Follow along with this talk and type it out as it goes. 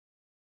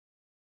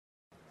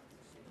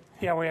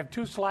Yeah, we have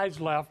 2 slides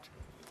left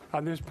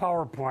on this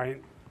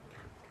PowerPoint.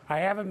 I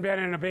haven't been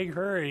in a big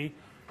hurry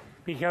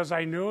because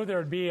I knew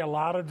there'd be a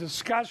lot of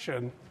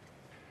discussion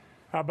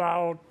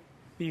about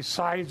these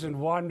signs and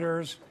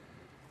wonders.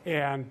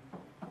 And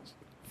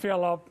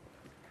Philip,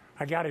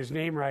 I got his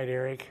name right,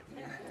 Eric.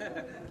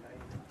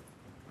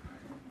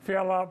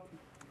 Philip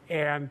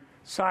and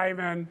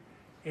Simon,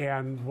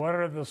 and what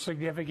are the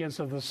significance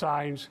of the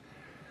signs?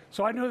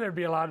 So I knew there'd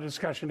be a lot of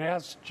discussion.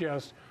 That's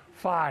just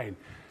fine.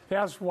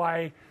 That's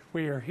why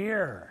we are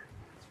here.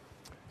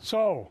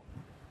 So,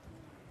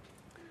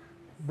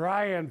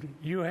 Brian,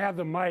 you have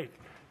the mic.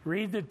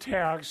 Read the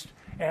text,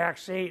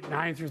 Acts 8,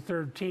 9 through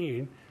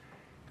 13,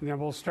 and then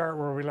we'll start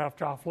where we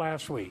left off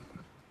last week.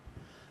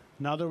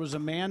 Now there was a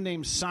man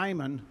named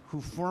Simon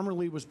who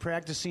formerly was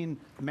practicing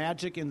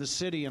magic in the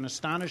city and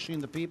astonishing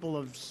the people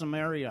of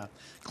Samaria,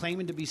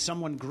 claiming to be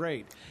someone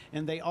great.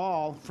 And they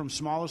all, from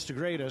smallest to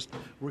greatest,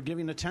 were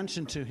giving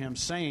attention to him,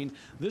 saying,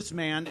 "This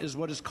man is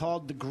what is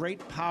called the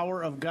great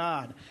power of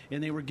God."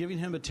 And they were giving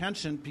him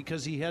attention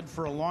because he had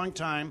for a long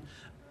time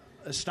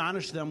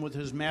astonished them with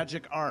his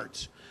magic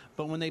arts.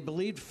 But when they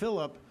believed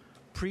Philip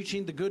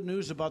preaching the good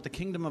news about the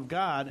kingdom of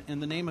God in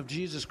the name of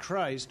Jesus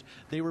Christ,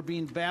 they were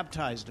being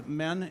baptized,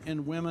 men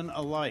and women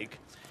alike.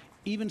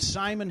 Even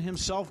Simon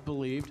himself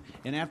believed,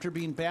 and after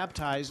being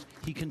baptized,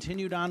 he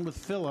continued on with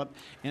Philip,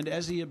 and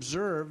as he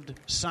observed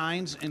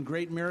signs and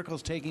great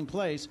miracles taking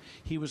place,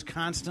 he was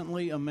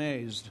constantly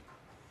amazed.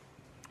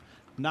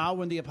 Now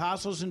when the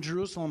apostles in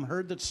Jerusalem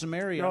heard that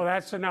Samaria... No,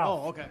 that's enough.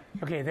 Oh, okay.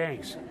 Okay,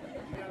 thanks.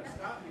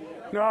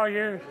 No,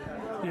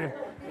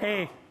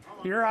 hey,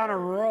 you're on a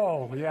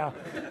roll, yeah.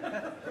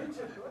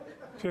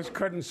 Just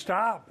couldn't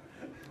stop.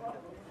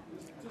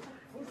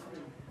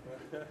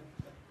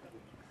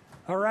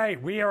 All right,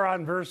 we are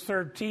on verse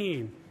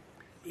 13.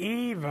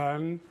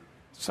 Even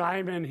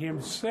Simon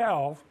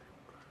himself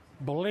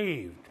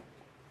believed.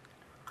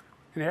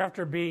 And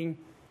after being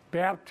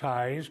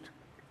baptized,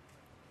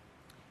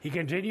 he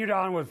continued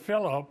on with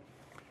Philip,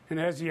 and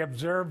as he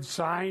observed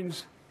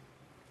signs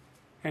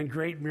and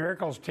great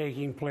miracles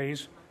taking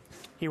place,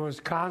 he was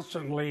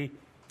constantly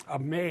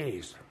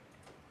amazed.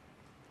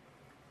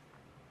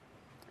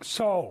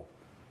 So,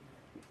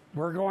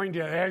 we're going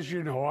to, as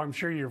you know, I'm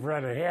sure you've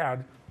read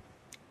ahead,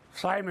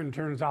 Simon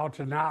turns out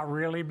to not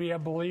really be a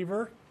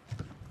believer.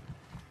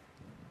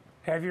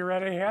 Have you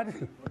read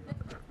ahead?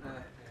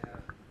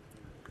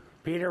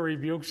 Peter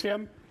rebukes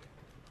him.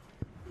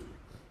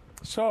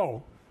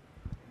 So,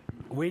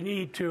 we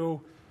need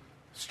to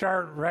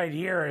start right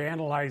here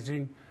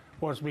analyzing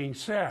what's being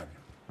said.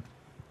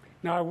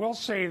 Now, I will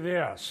say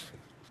this.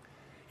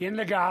 In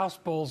the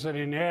Gospels and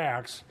in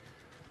Acts,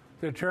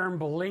 the term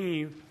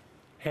believe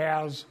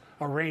has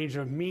a range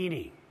of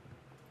meaning.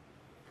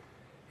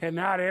 And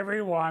not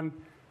everyone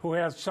who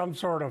has some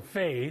sort of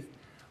faith,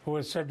 who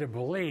is said to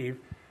believe,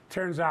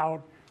 turns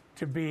out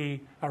to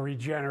be a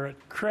regenerate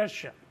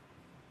Christian.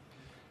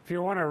 If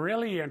you want a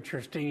really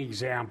interesting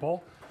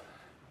example,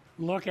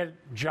 look at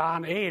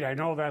John 8. I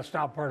know that's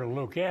not part of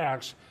Luke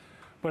Acts,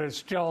 but it's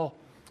still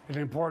an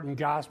important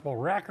gospel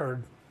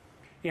record.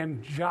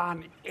 In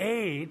John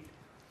 8,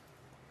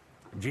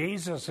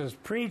 Jesus is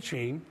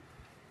preaching,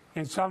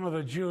 and some of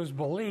the Jews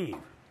believe.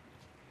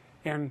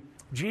 And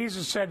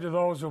Jesus said to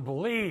those who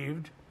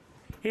believed,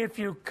 "If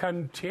you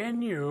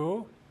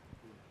continue,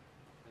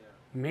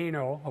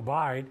 meno,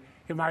 abide,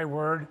 in my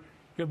word,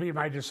 you'll be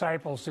my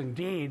disciples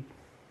indeed,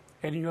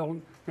 and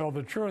you'll know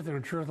the truth, and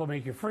the truth will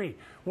make you free."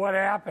 What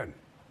happened?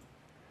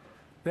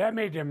 That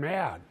made them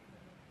mad.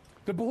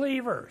 The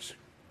believers.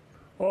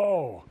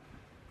 Oh,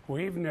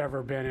 we've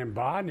never been in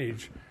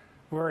bondage.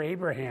 We're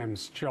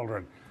Abraham's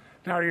children.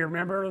 Now, do you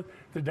remember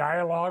the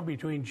dialogue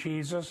between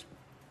Jesus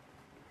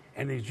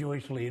and these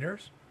Jewish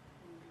leaders?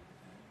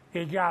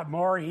 It got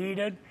more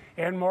heated,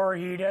 and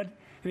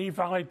he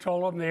finally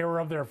told them they were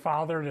of their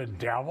father, the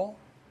devil.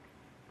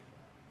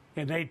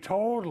 And they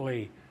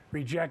totally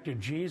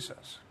rejected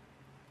Jesus.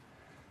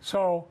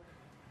 So,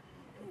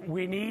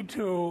 we need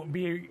to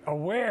be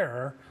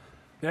aware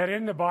that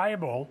in the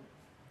Bible,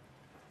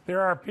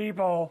 there are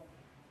people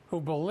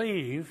who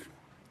believe,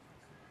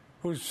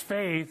 whose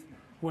faith,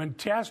 when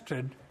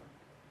tested,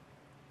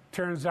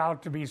 turns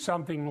out to be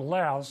something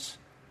less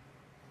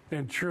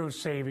than true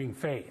saving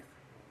faith.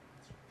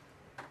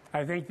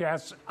 I think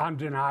that's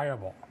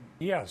undeniable.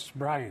 Yes,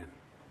 Brian.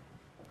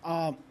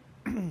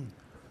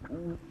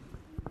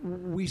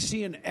 We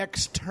see an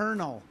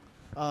external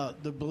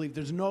the belief.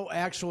 There's no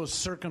actual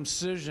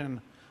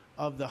circumcision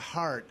of the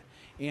heart.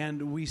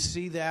 And we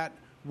see that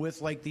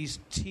with like these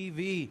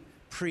TV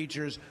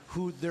preachers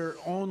who they're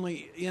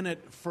only in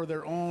it for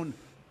their own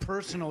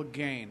personal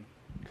gain.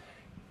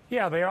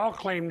 Yeah, they all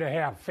claim to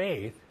have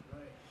faith.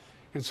 Right.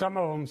 And some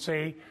of them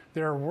say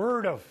their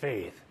word of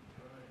faith.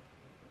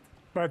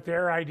 But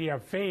their idea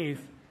of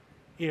faith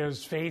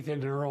is faith in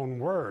their own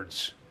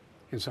words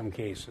in some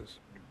cases.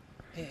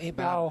 Hey,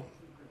 Bob.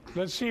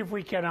 Now, let's see if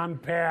we can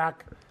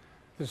unpack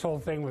this whole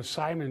thing with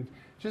Simon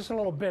just a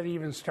little bit,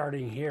 even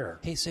starting here.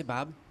 Hey, say,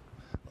 Bob.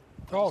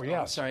 Oh,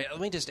 yes. Sorry, let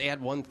me just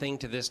add one thing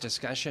to this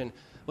discussion.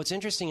 What's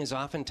interesting is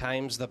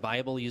oftentimes the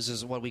Bible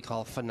uses what we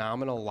call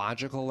phenomenal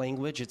logical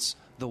language. It's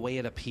the way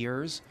it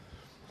appears.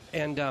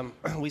 And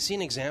we see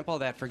an example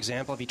of that. For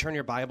example, if you turn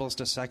your Bibles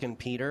to 2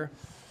 Peter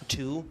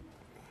 2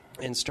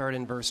 and start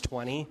in verse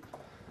 20,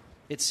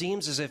 it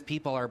seems as if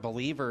people are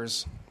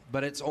believers,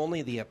 but it's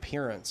only the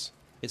appearance.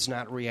 It's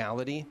not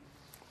reality.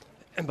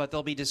 But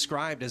they'll be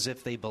described as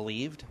if they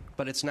believed,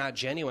 but it's not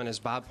genuine. As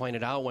Bob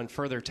pointed out, when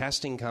further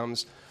testing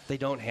comes, they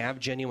don't have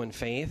genuine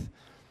faith.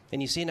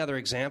 And you see another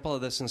example of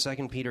this in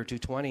 2 Peter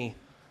 2:20.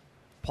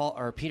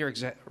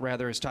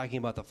 Peter is talking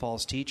about the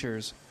false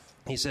teachers.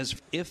 He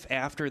says, if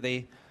after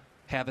they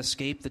have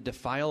escaped the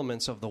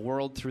defilements of the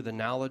world through the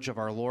knowledge of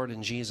our Lord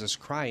and Jesus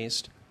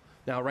Christ.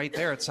 Now, right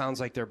there, it sounds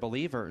like they're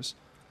believers.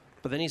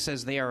 But then he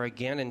says they are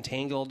again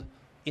entangled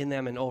in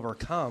them and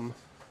overcome.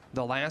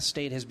 The last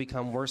state has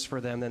become worse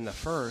for them than the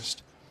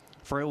first.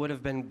 For it would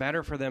have been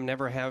better for them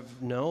never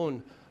have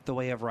known the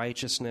way of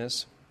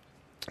righteousness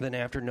than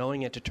after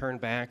knowing it to turn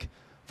back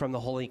from the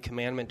holy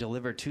commandment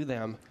delivered to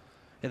them.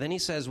 And then he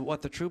says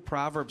what the true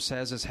proverb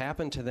says has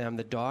happened to them.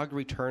 The dog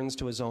returns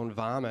to his own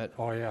vomit.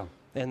 Oh, yeah.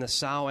 And the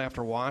sow,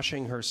 after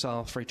washing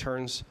herself,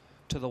 returns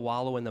to the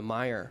wallow in the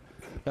mire.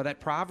 Now, that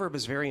proverb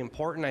is very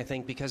important, I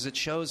think, because it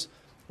shows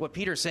what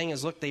Peter's saying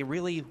is, look, they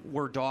really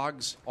were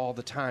dogs all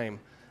the time.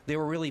 They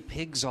were really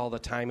pigs all the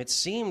time. It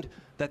seemed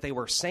that they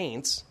were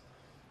saints,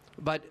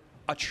 but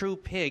a true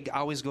pig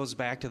always goes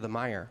back to the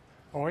mire.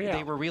 Oh, yeah.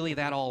 They were really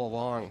that all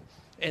along.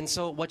 And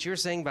so what you're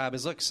saying, Bob,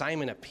 is, look,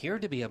 Simon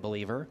appeared to be a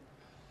believer,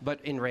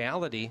 but in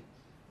reality,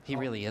 he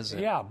really isn't.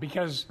 Yeah,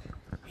 because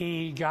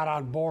he got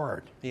on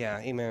board. Yeah,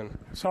 amen.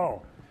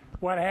 So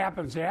what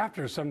happens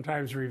after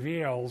sometimes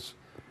reveals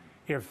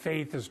if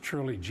faith is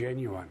truly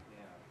genuine.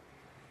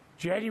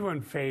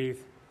 Genuine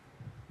faith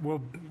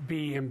will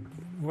be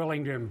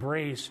willing to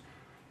embrace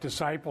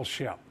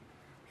discipleship.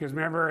 Because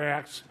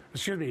remember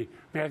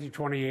Matthew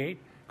 28,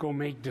 go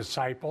make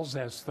disciples.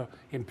 That's the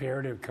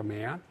imperative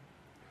command.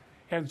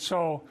 And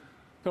so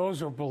those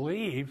who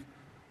believe,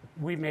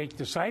 we make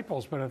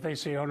disciples. But if they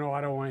say, oh, no,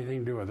 I don't want anything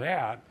to do with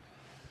that,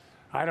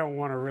 I don't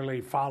want to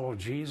really follow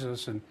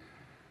Jesus and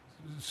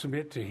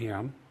submit to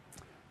him,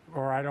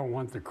 or I don't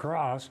want the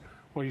cross,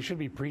 well, you should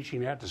be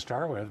preaching that to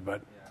start with,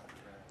 but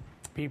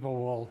people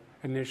will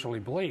initially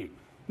believe.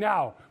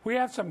 Now, we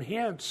have some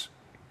hints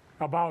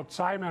about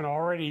Simon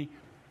already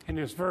in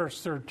this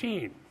verse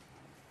 13.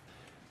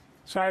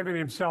 Simon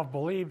himself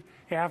believed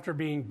after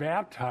being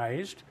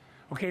baptized.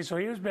 Okay, so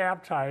he was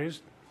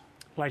baptized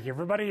like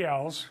everybody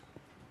else.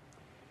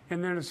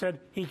 And then it said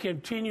he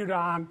continued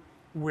on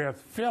with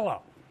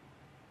Philip.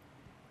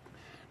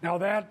 Now,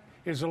 that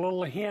is a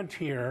little hint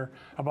here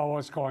about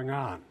what's going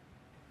on.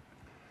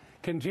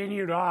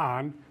 Continued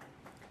on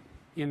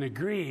in the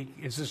Greek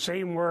is the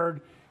same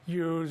word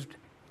used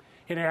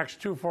in Acts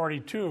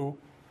 2:42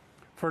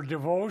 for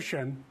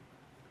devotion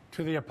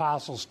to the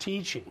apostles'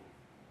 teaching,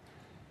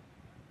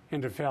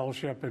 into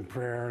fellowship and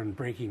prayer and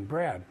breaking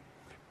bread.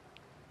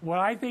 What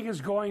I think is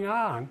going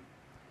on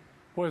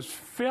was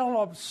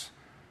Philip's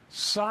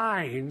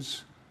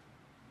signs,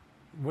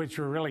 which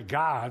were really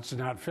God's,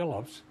 not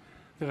Philip's,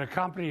 that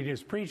accompanied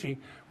his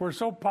preaching, were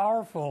so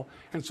powerful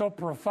and so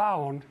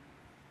profound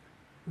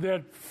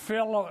that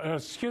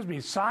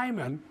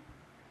Simon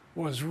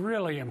was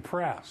really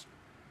impressed.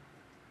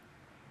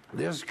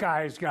 This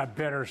guy's got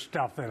better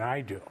stuff than I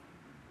do.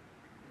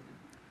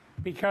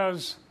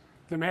 Because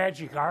the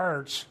magic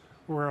arts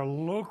were a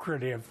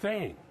lucrative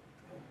thing.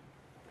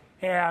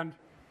 And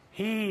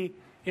he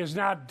is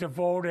not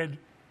devoted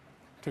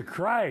to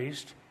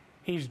Christ,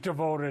 he's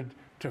devoted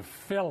to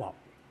Philip.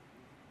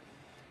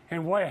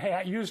 And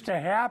what used to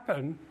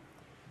happen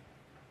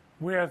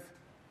with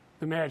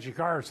the magic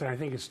arts, and I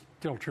think it's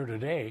still true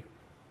today,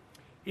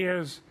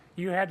 is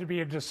you had to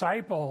be a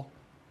disciple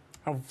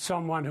of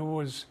someone who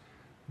was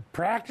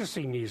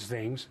practicing these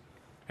things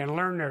and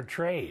learn their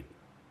trade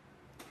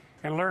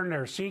and learn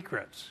their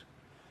secrets.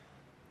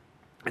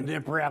 And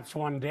then perhaps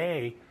one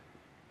day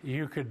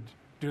you could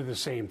do the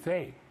same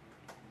thing.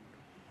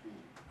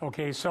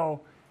 Okay,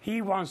 so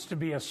he wants to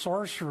be a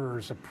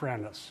sorcerer's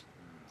apprentice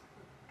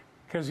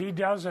because he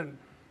doesn't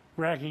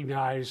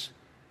recognize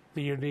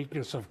the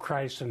uniqueness of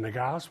Christ and the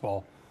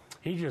gospel.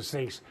 He just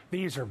thinks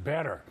these are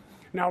better.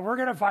 Now, we're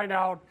going to find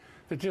out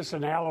that this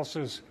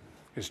analysis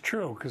is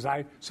true because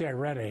I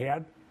read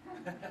ahead.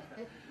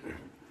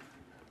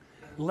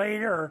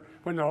 Later,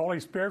 when the Holy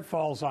Spirit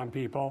falls on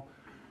people,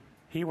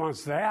 he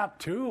wants that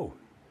too.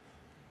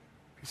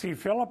 You see,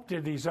 Philip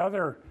did these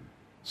other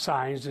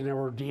signs, and there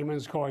were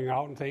demons going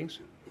out and things.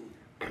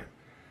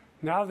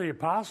 Now the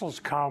apostles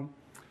come,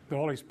 the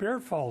Holy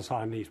Spirit falls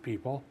on these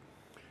people,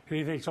 and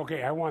he thinks,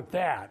 okay, I want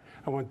that.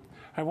 I want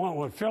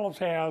what Philip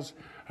has.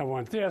 I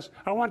want this.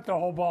 I want the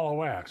whole ball of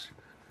wax.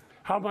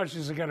 How much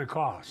is it going to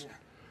cost?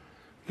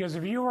 Because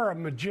if you were a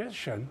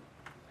magician,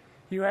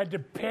 you had to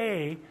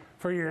pay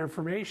for your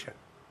information.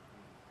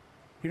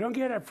 You don't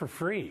get it for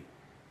free.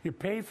 You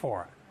pay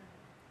for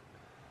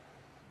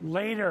it.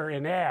 Later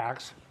in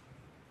Acts,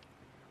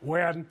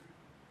 when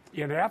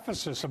in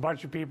Ephesus, a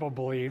bunch of people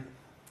believe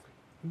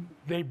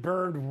they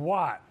burned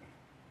what?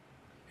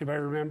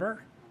 Anybody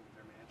remember?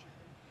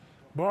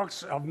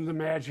 Books of the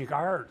magic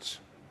arts.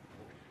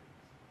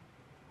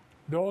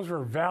 Those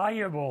were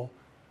valuable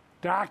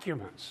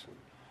documents.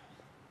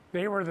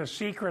 They were the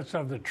secrets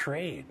of the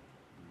trade.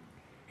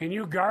 And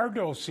you guard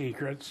those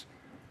secrets,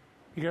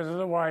 because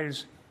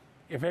otherwise,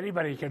 if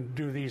anybody can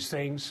do these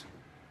things,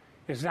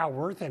 it's not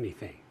worth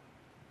anything.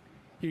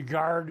 You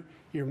guard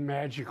your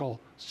magical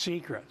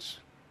secrets.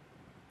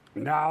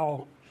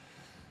 Now,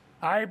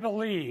 I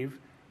believe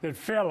that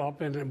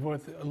Philip, and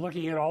with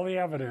looking at all the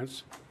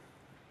evidence,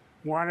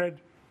 wanted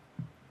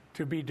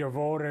to be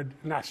devoted.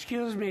 Now,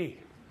 excuse me.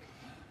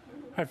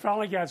 I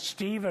finally got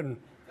Stephen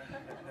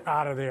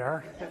out of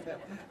there.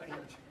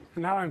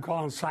 Now I'm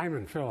calling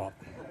Simon Philip.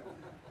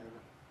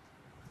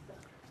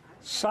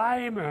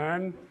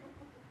 Simon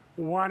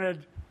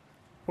wanted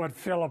what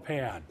Philip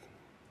had.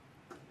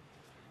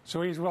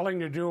 So he's willing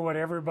to do what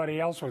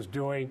everybody else was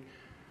doing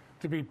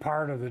to be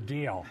part of the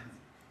deal.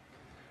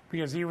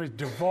 Because he was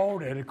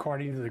devoted,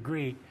 according to the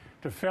Greek,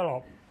 to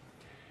Philip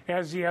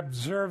as he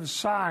observed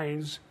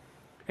signs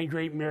and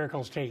great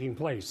miracles taking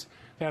place.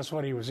 That's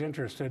what he was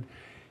interested.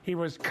 He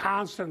was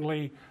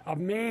constantly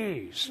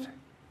amazed.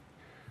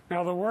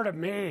 Now, the word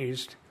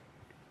amazed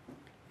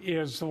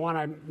is the one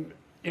I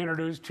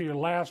introduced to you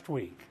last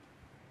week.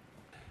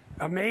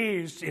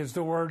 Amazed is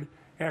the word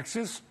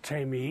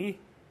existemi,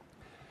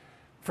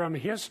 from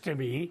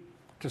histemi,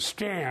 to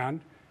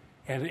stand,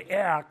 and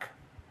ek,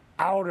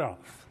 out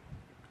of.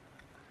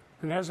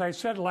 And as I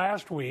said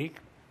last week,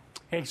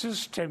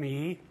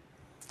 existemi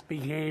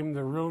became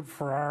the root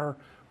for our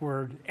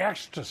word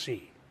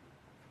ecstasy.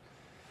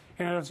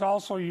 And it's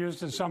also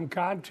used in some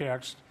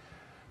context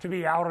to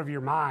be out of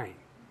your mind.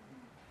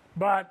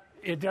 But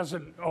it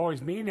doesn't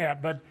always mean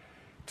that, but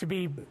to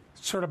be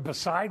sort of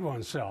beside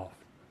oneself.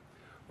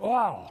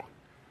 Wow,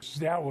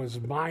 that was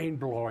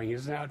mind-blowing.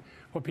 Isn't that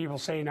what people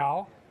say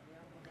now?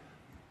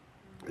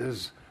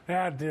 This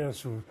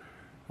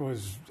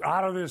was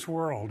out of this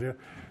world.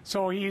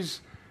 So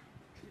he's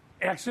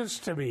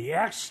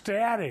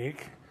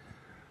ecstatic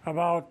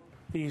about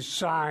these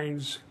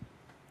signs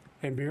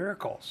and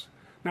miracles.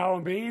 Now,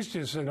 amazed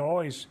isn't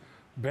always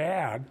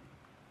bad,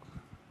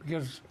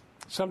 because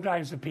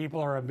sometimes the people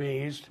are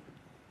amazed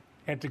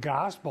at the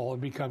gospel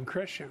and become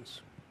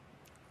Christians.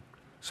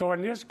 So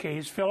in this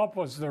case, Philip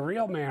was the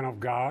real man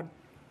of God,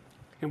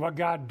 and what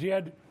God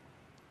did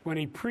when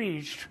he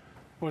preached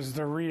was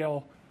the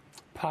real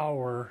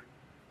power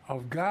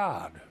of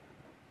God.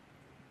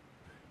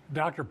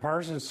 Dr.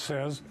 Parsons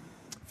says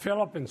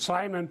Philip and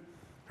Simon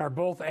are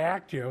both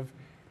active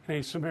in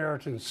a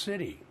Samaritan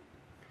city.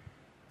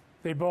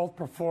 They both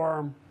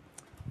perform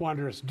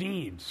wondrous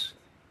deeds,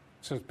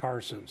 says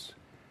Parsons,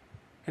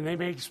 and they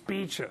make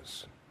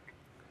speeches.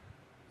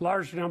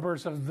 Large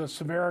numbers of the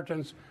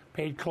Samaritans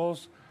paid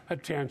close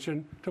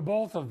attention to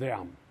both of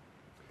them.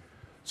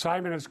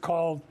 Simon is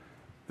called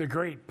the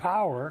great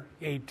power,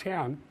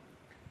 8:10,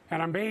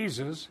 and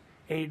amazes,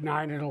 8,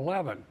 9, and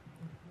 11,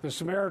 the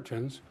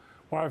Samaritans,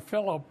 while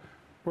Philip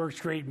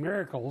works great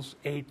miracles,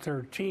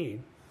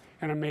 8:13,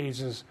 and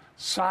amazes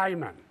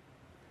Simon,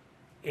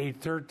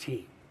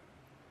 8:13.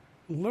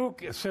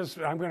 Luke, it says,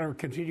 I'm going to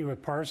continue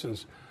with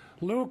Parsons.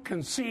 Luke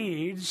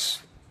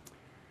concedes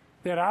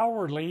that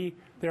outwardly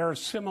there are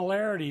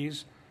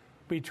similarities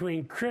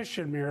between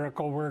Christian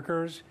miracle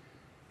workers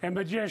and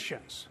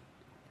magicians.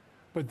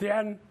 But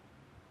then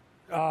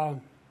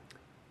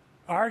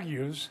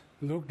argues,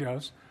 Luke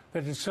does,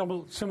 that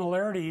the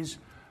similarities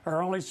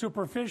are only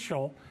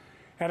superficial.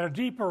 At a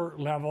deeper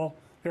level,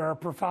 there are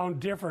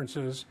profound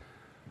differences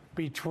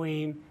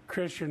between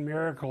Christian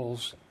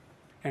miracles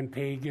and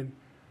pagan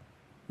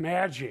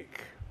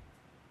magic.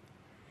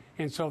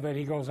 And so then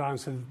he goes on and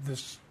says, this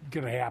is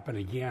going to happen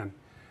again.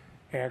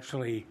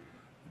 Actually,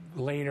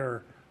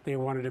 later they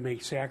wanted to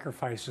make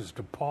sacrifices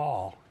to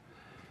Paul,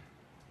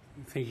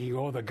 thinking,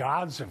 oh, the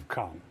gods have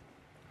come.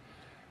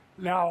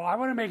 Now, I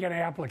want to make an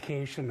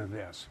application of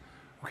this,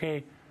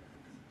 okay?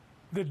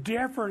 The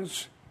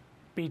difference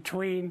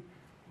between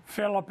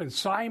Philip and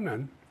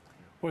Simon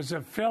was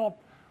that Philip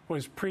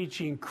was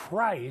preaching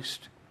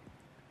Christ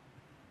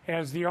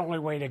as the only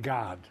way to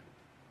God.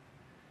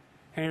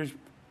 And he was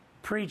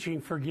preaching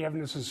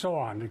forgiveness and so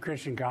on, the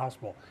Christian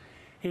gospel.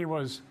 He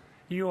was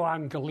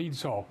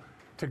euangelizo,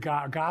 to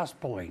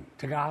gospeling,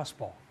 to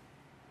gospel.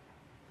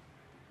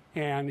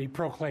 And he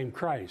proclaimed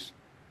Christ.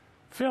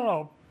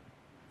 Philip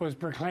was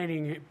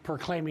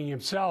proclaiming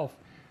himself,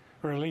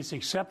 or at least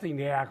accepting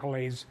the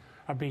accolades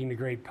of being the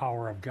great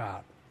power of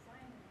God.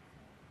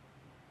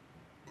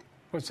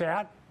 What's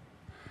that?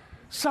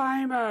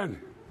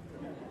 Simon!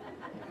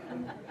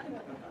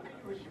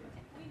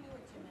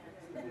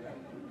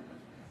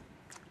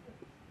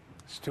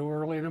 It's too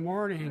early in the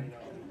morning.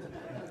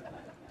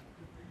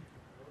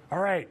 All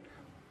right.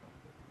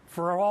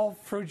 For all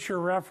future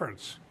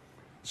reference,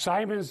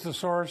 Simon's the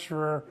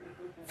sorcerer,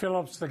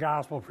 Philip's the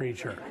gospel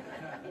preacher.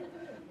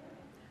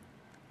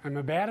 I'm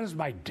as bad as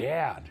my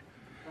dad.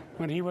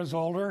 When he was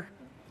older,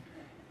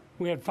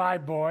 we had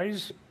 5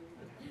 boys,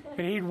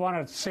 and he'd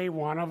want to say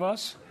one of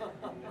us,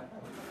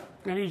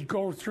 and he'd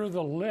go through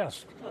the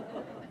list.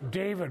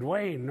 David,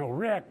 Wayne, no,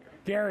 Rick,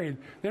 Gary,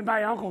 then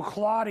my Uncle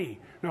Claudie,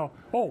 no,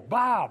 oh,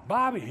 Bob,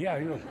 Bobby,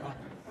 yeah.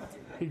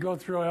 He'd go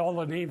through all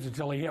the names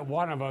until he hit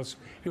one of us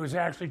he was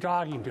actually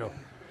talking to.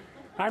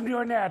 I'm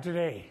doing that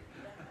today.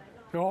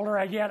 The older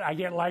I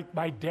get like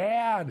my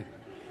dad.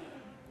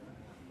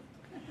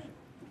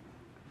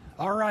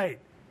 All right,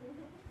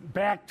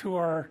 back to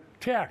our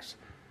text.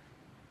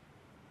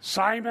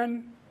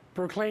 Simon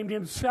proclaimed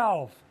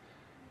himself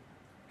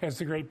as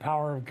the great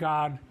power of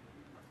God.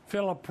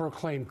 Philip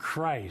proclaimed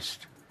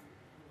Christ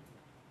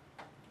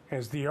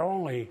as the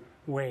only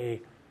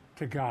way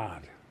to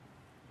God.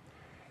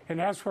 And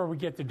that's where we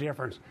get the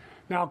difference.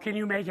 Now, can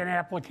you make an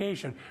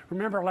application?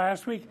 Remember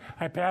last week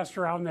I passed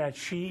around that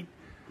sheet?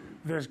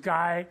 This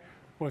guy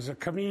was a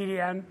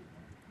comedian,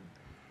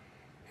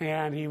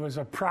 and he was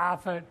a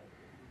prophet.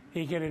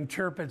 He could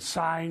interpret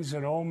signs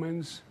and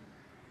omens.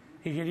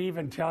 He could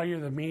even tell you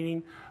the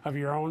meaning of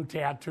your own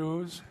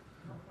tattoos.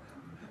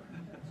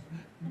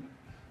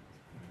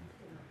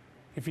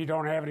 If you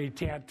don't have any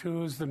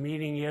tattoos, the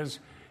meaning is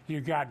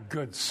you got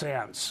good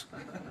sense.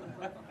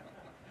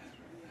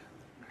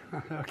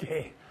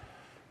 Okay.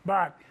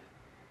 But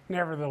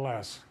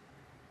nevertheless,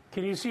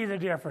 can you see the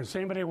difference?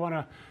 Anybody want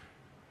to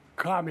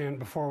comment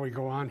before we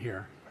go on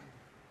here?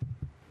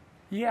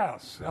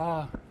 Yes.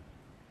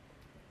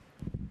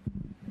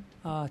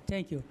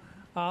 Thank you.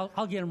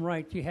 I'll get them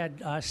right. You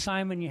had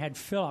Simon, you had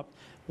Philip.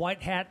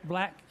 White hat,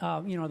 black,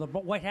 the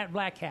white hat,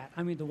 black hat.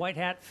 I mean, the white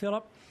hat,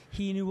 Philip,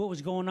 he knew what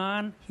was going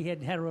on. He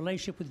had a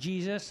relationship with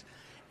Jesus,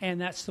 and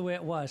that's the way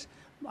it was.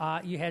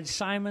 You had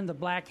Simon, the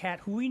black hat,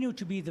 who we knew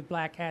to be the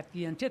black hat,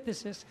 the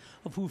antithesis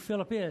of who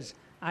Philip is.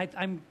 I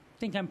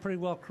think I'm pretty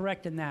well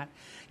correct in that.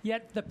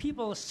 Yet the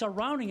people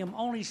surrounding him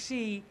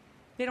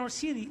they don't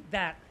see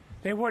that.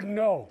 They wouldn't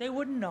know. They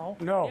wouldn't know.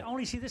 No. They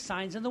only see the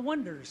signs and the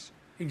wonders.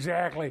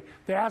 Exactly.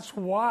 That's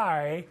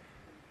why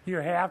you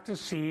have to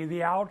see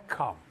the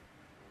outcome.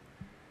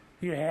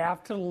 You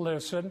have to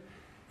listen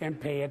and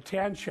pay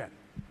attention.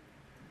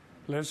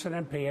 Listen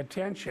and pay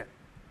attention.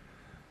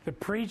 The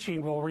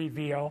preaching will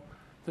reveal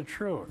the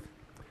truth.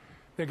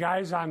 The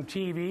guys on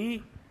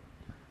TV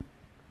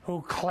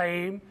who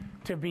claim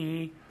to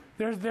be,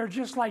 they're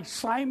just like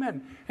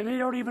Simon, and they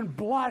don't even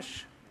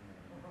blush.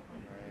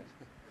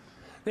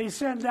 They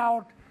send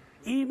out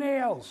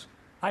emails.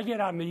 I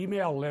get on the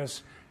email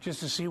list just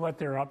to see what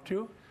they're up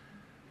to.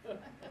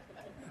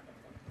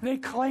 They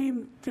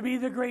claim to be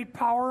the great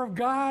power of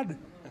God,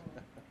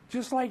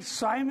 just like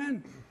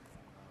Simon.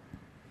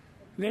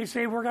 They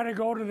say, we're going to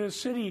go to this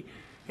city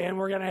and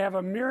we're going to have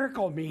a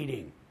miracle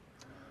meeting.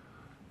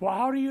 Well,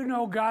 how do you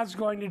know God's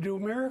going to do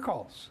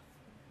miracles?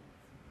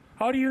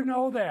 How do you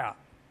know that?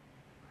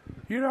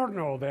 You don't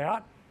know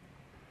that.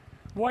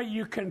 What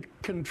you can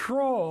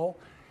control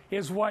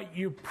is what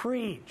you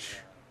preach,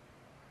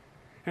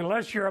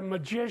 unless you're a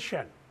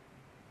magician.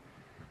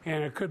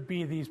 And it could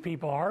be these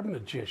people are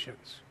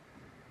magicians,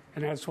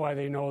 and that's why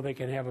they know they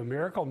can have a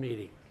miracle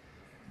meeting.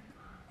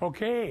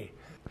 Okay.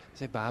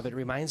 Say, Bob, it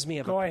reminds me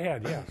of... Go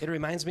ahead, yes. It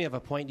reminds me of a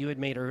point you had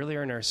made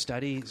earlier in our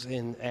studies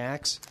in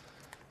Acts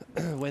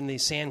when the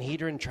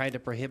Sanhedrin tried to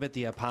prohibit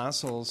the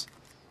apostles.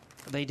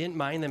 They didn't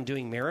mind them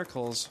doing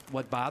miracles.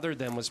 What bothered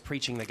them was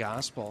preaching the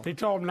gospel. They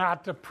told them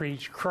not to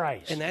preach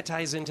Christ. And that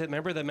ties into,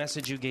 remember the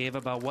message you gave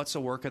about what's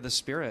a work of the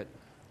Spirit?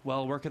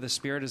 Well, work of the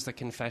Spirit is the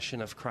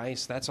confession of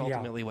Christ. That's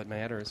ultimately what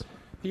matters.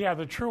 Yeah,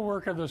 the true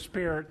work of the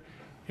Spirit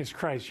is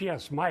Christ.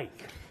 Yes,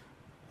 Mike.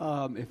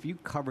 If you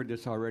covered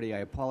this already, I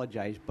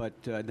apologize, but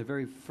the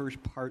very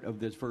first part of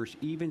this verse,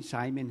 even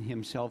Simon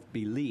himself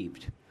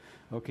believed.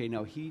 Okay,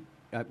 now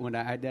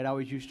that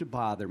always used to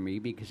bother me,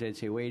 because I'd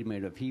say, wait a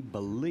minute, if he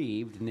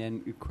believed, and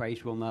then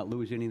Christ will not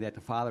lose any that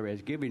the Father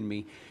has given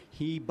me,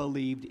 he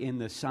believed in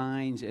the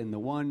signs and the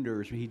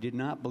wonders. He did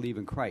not believe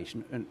in Christ.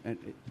 And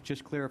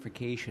just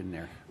clarification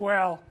there.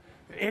 Well,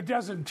 it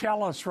doesn't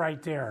tell us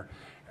right there.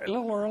 A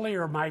little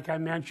earlier, Mike, I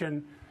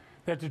mentioned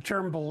that the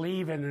term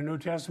believe in the New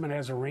Testament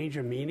has a range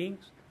of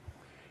meanings.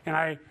 And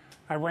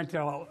I went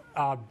to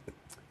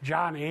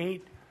John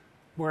 8,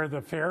 where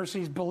the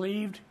Pharisees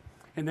believed,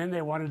 and then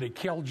they wanted to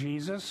kill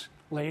Jesus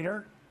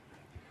later.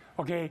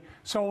 Okay,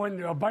 so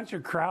when a bunch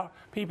of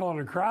people in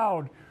the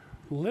crowd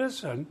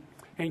listen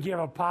and give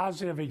a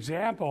positive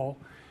example,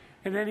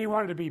 and then he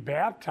wanted to be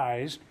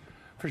baptized,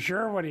 for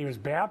sure when he was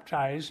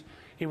baptized,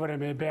 he would have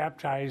been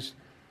baptized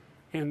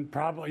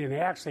probably in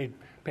Acts, they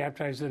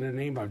baptized in the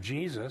name of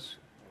Jesus.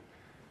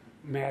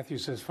 Matthew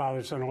says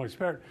Father, Son, Holy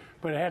Spirit,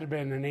 but it had to be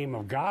in the name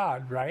of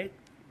God, right?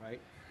 Right.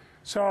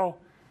 So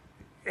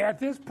at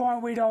this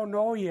point, we don't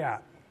know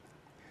yet.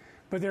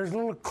 But there's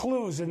little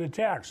clues in the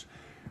text.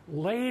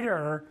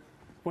 Later,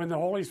 when the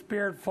Holy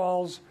Spirit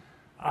falls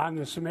on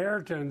the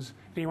Samaritans,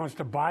 and he wants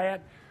to buy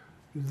it,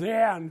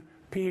 then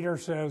Peter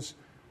says,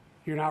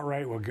 you're not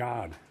right with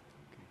God.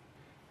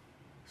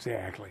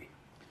 Exactly.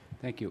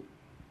 Thank you.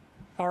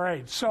 All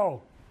right,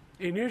 so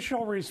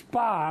initial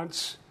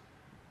response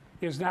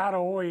is not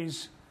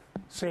always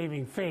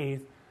saving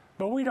faith,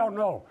 But we don't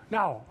know.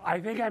 Now,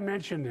 I think I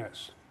mentioned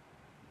this.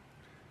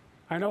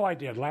 I know I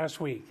did last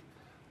week.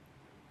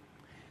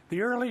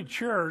 The early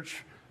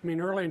church,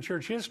 early in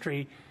church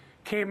history,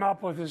 came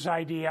up with this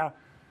idea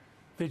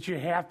that you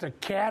have to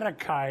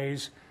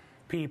catechize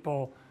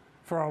people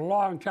for a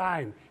long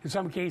time, in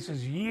some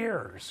cases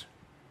years,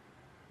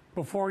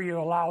 before you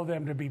allow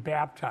them to be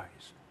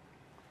baptized.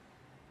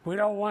 We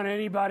don't want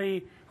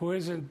anybody who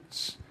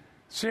isn't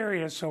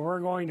serious, so we're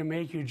going to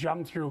make you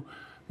jump through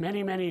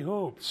many, many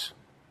hoops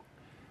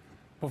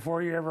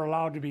before you're ever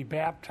allowed to be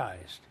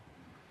baptized.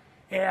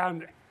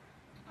 And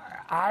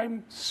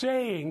I'm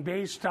saying,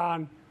 based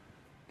on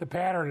the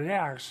pattern in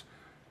Acts,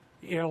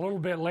 a little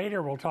bit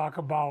later we'll talk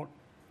about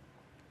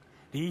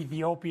the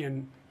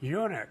Ethiopian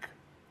eunuch,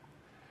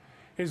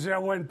 is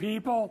that when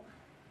people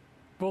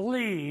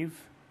believe,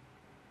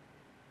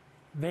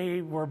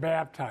 they were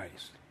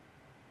baptized.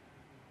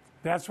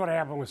 That's what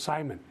happened with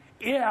Simon.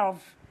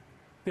 If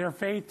their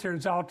faith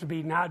turns out to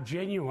be not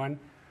genuine,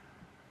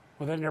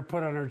 well, then they're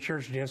put under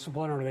church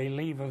discipline or they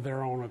leave of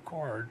their own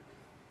accord.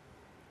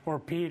 Or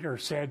Peter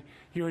said,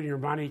 you and your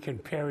money can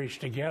perish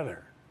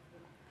together.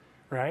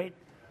 Right?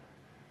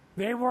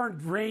 They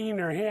weren't wringing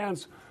their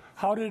hands.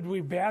 How did we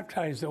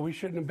baptize them? We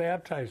shouldn't have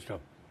baptized them.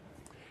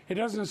 It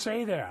doesn't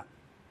say that.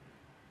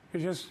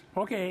 It's just,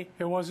 okay,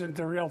 it wasn't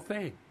the real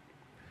thing.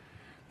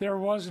 There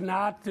was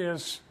not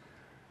this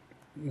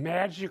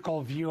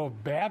magical view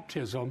of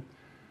baptism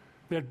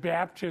that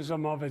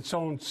baptism of its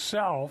own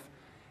self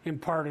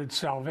imparted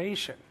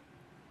salvation.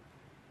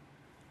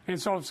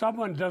 And so if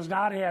someone does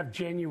not have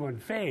genuine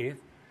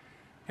faith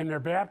and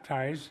they're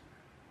baptized,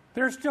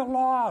 they're still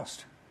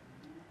lost.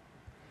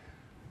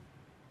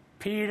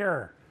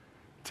 Peter,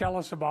 tell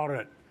us about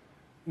it.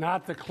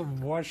 Not the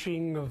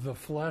washing of the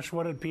flesh.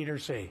 What did Peter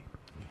say?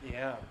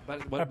 Yeah,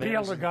 but what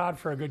appeal to God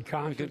for a good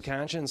conscience. A good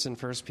conscience in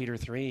 1 Peter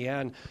 3,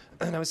 yeah. And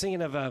I was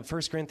thinking of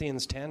 1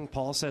 Corinthians 10.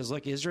 Paul says,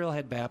 look, Israel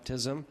had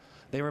baptism.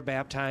 They were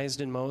baptized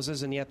in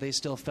Moses, and yet they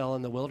still fell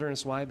in the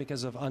wilderness. Why?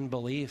 Because of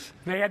unbelief.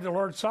 They had the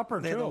Lord's Supper,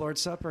 too. They had the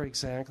Lord's Supper,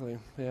 exactly,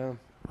 yeah.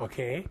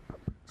 Okay.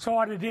 So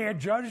on the day of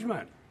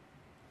judgment,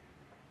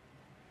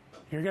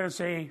 you're going to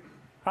say,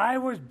 I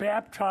was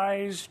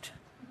baptized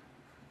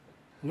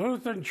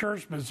Lutheran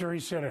Church, Missouri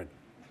Synod.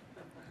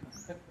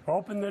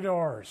 Open the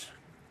doors.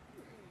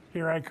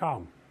 Here I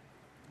come.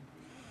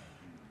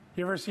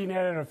 You ever seen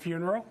that at a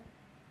funeral?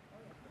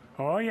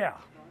 Oh, yeah.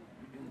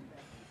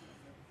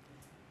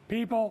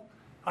 People,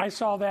 I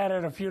saw that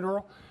at a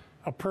funeral.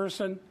 A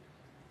person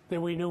that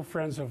we knew,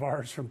 friends of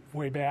ours from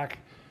way back,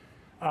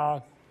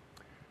 had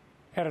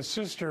a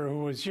sister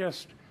who was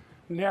just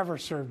never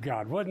served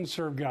God, wouldn't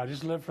serve God,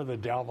 just lived for the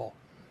devil,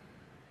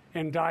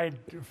 and died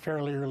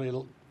fairly early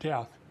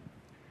death.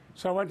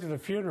 So I went to the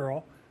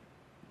funeral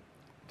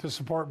to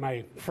support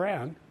my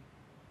friend,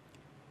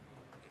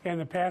 and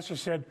the pastor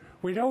said,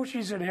 we know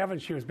she's in heaven,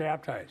 she was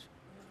baptized.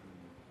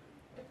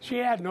 She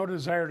had no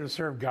desire to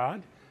serve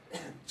God.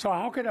 So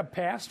how could a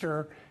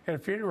pastor at a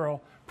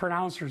funeral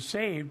pronounce her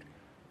saved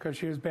because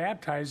she was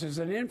baptized as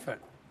an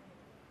infant?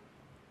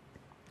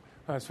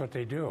 That's what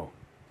they do.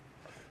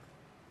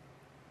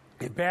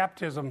 If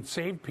baptism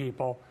saved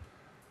people,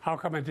 how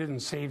come it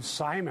didn't save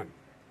Simon?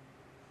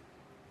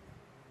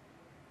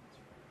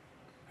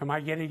 Am I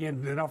getting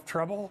in enough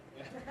trouble?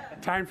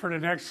 Time for the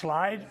next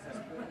slide?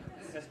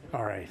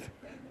 All right.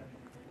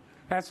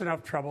 That's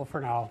enough trouble for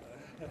now.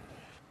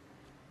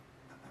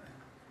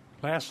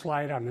 Last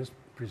slide on this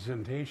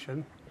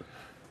presentation.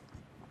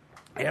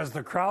 As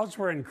the crowds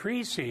were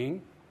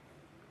increasing,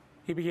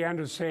 he began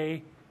to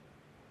say,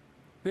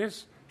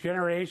 this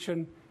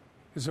generation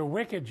is a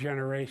wicked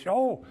generation.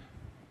 Oh,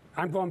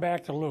 I'm going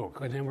back to Luke,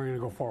 and then we're going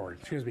to go forward.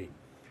 Excuse me.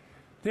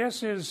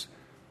 This is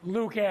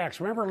Luke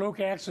Acts. Remember Luke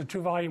Acts, the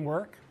 2-volume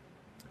work?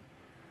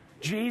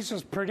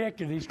 Jesus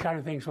predicted these kind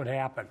of things would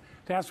happen.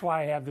 That's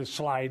why I have this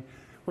slide.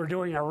 We're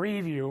doing a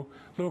review,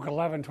 Luke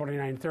 11,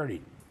 29,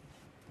 30.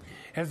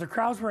 As the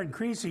crowds were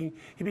increasing,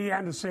 he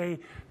began to say,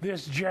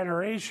 this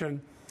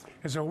generation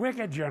is a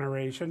wicked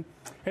generation.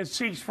 It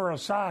seeks for a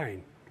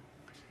sign.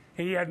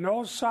 And yet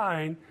no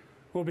sign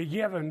will be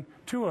given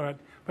to it,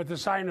 but the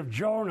sign of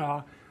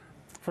Jonah.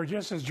 For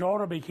just as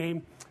Jonah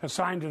became a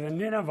sign to the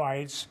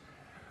Ninevites,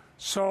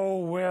 so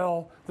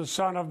will the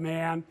Son of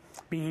Man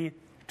be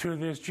to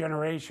this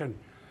generation.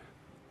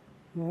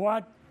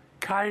 What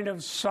kind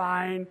of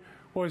sign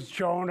was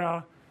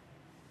Jonah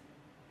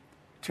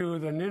to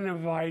the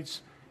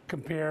Ninevites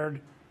compared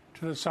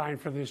to the sign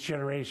for this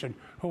generation?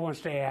 Who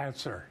wants to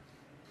answer?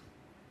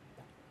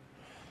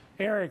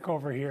 Eric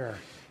over here.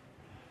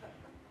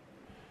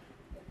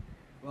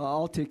 Well,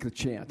 I'll take the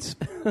chance.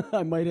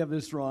 I might have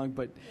this wrong,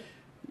 but,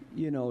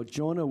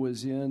 Jonah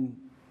was in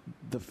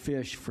the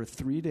fish for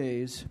 3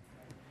 days,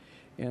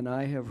 and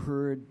I have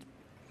heard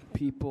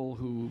people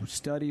who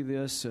study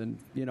this and,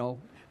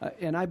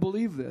 and I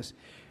believe this.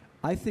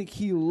 I think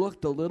he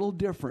looked a little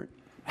different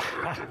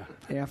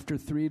after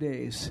 3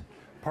 days.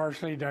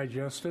 Partially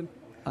digested?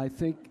 I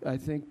think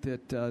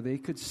that they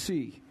could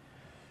see,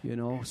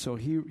 so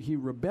he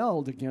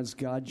rebelled against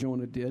God,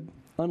 Jonah did,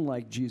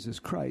 unlike Jesus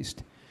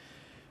Christ.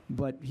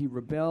 but he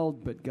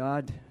rebelled, but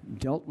God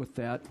dealt with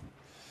that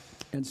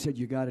and said,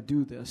 you got to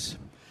do this.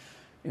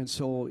 And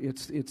so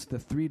it's the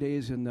 3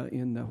 days in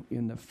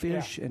the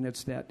fish, and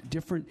it's that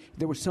different.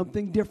 There was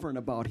something different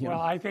about him.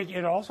 Well, I think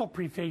it also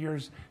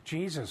prefigures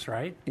Jesus,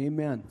 right?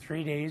 Amen.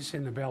 3 days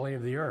in the belly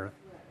of the earth.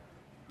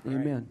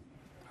 Amen.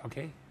 Right?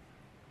 Okay.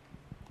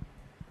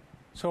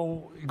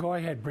 So go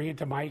ahead, bring it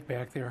to Mike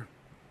back there.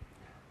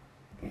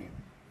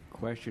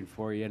 Question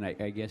for you, and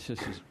I guess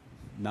this is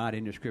not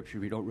in the scripture,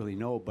 we don't really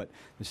know, but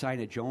the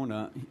sign of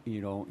Jonah,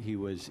 he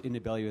was in the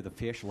belly of the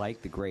fish,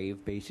 like the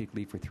grave,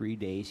 basically for 3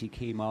 days. He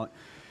came out,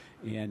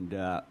 and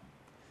I'm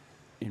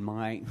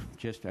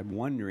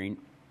wondering,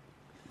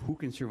 who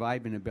can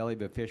survive in the belly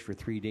of a fish for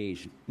 3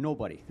 days?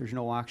 Nobody. There's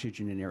no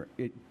oxygen in there.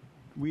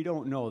 We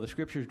don't know. The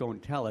scriptures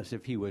don't tell us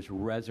if he was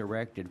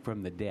resurrected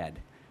from the dead,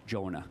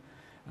 Jonah,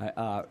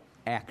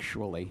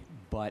 actually.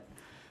 But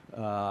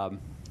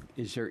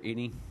is there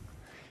any...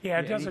 Yeah,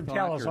 it doesn't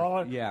tell us.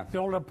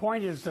 The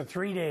point is the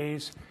 3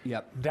 days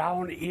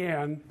down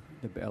in,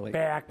 the belly,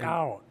 back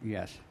out.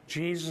 Yes.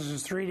 Jesus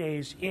is 3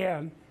 days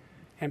in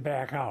and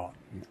back out.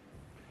 Yeah.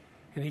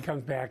 And he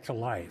comes back to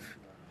life.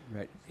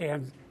 Right.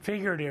 And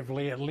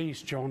figuratively, at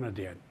least Jonah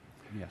did.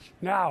 Yes.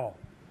 Now,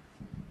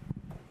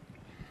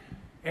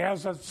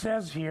 as it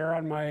says here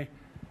on my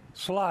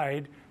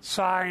slide,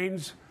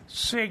 signs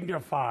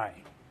signify.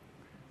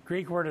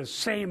 Greek word is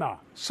sema,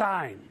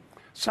 sign.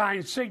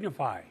 Signs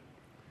signify.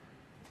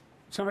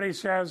 Somebody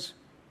says,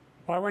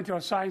 well, I went to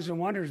a signs and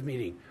wonders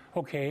meeting.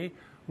 Okay,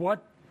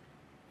 what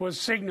was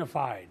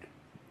signified?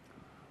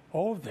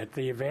 Oh, that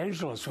the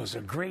evangelist was a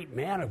great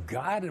man of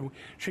God and we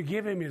should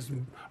give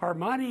him our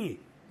money.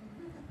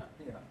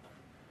 Yeah.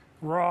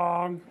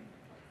 Wrong.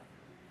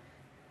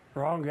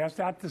 That's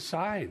not the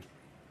sign.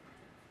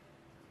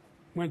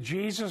 When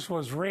Jesus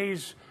was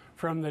raised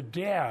from the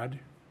dead,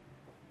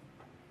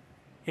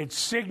 it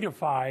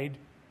signified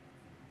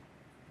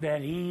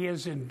that he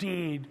is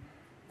indeed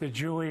the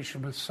Jewish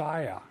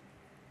Messiah,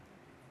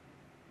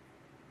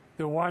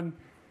 the one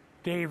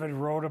David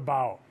wrote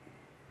about,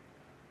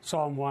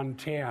 Psalm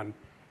 110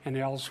 and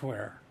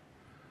elsewhere,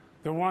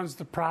 the ones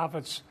the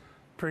prophets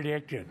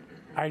predicted,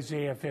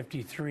 Isaiah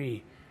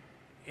 53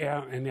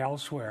 and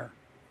elsewhere,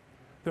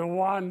 the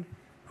one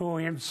who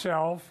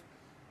himself,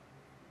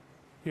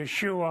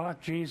 Yeshua,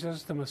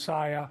 Jesus, the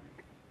Messiah,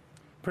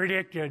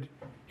 predicted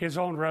his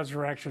own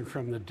resurrection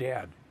from the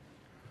dead.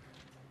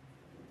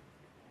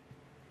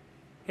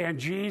 And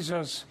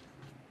Jesus,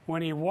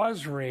 when he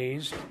was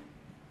raised,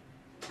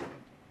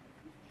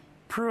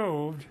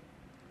 proved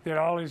that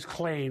all his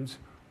claims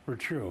were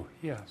true.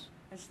 Yes.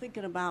 I was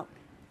thinking about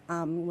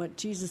what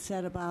Jesus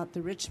said about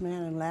the rich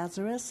man and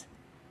Lazarus.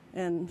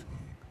 And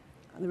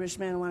the rich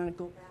man wanted to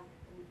go back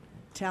and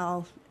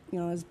tell,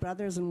 his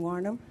brothers and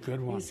warn them. Good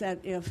one. He said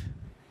if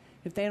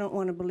they don't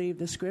want to believe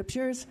the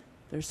scriptures,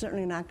 they're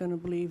certainly not going to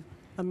believe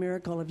a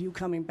miracle of you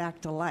coming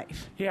back to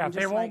life. Yeah, if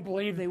they won't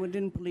believe... They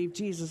didn't believe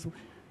Jesus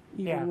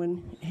even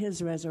when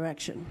his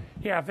resurrection.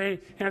 Yeah, and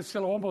it's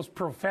still almost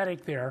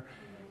prophetic there,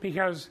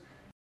 because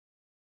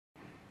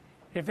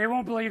if they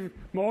won't believe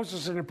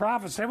Moses and the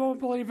prophets, they won't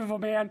believe if a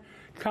man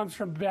comes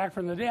back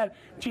from the dead.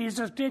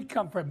 Jesus did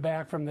come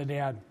back from the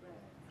dead.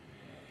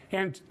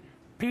 And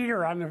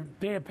Peter, on the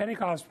day of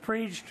Pentecost,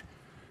 preached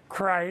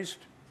Christ,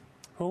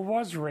 who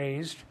was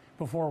raised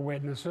before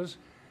witnesses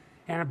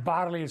and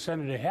bodily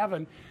ascended to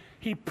heaven.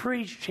 He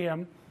preached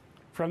him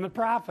from the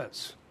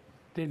prophets,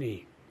 didn't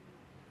he?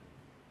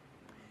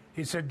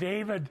 He said,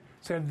 David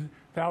said,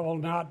 thou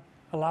wilt not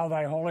allow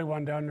thy Holy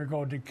One to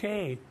undergo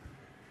decay.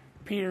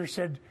 Peter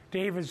said,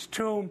 David's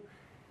tomb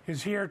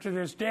is here to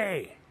this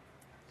day,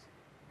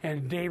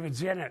 and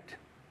David's in it.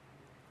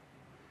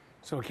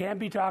 So it can't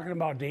be talking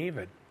about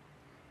David.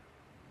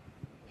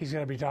 He's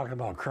going to be talking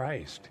about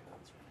Christ.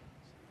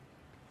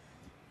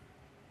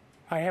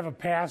 I have a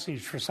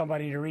passage for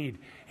somebody to read,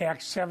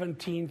 Acts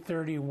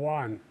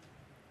 17:31.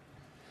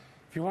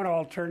 If you want to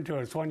all turn to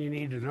it, it's one you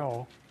need to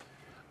know.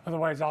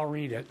 Otherwise, I'll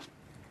read it.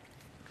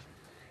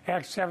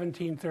 Acts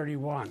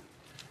 17:31.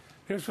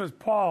 This was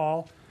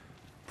Paul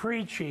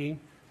preaching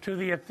to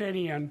the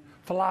Athenian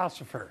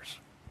philosophers.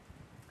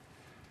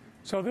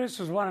 So this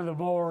is one of the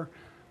more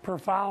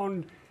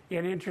profound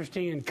and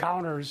interesting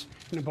encounters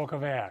in the book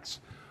of Acts.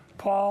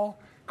 Paul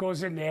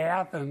goes into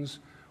Athens,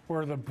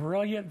 where the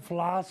brilliant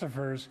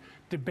philosophers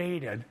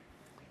debated,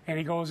 and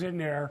he goes in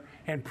there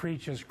and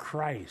preaches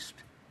Christ.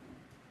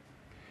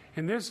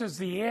 And this is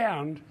the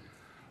end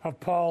of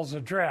Paul's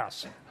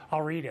address.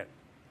 I'll read it.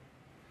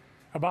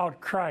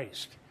 About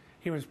Christ.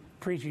 He was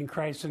preaching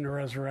Christ in the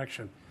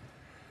resurrection.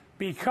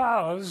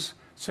 Because,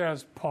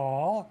 says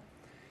Paul,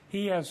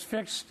 he has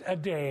fixed a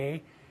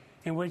day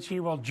in which he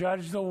will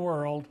judge the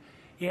world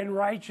in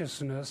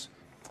righteousness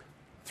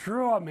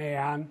through a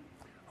man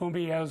whom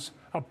he has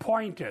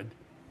appointed,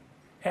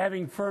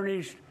 having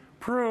furnished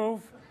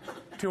proof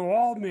to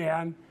all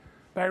men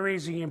by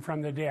raising him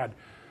from the dead.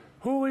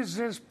 Who is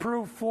this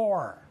proof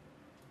for?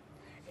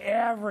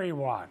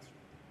 Everyone.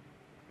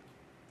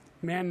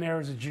 Men there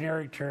is a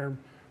generic term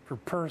for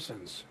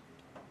persons.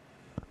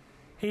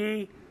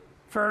 He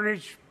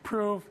furnished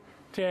proof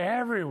to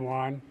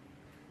everyone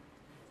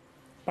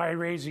by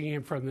raising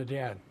him from the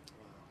dead.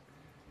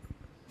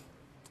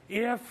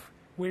 If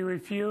we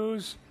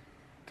refuse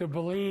to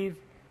believe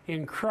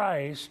in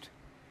Christ,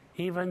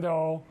 even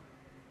though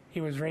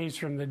he was raised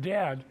from the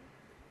dead,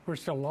 we're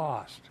still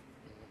lost.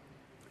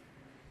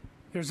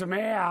 There's a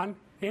man,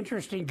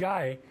 interesting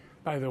guy,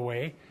 by the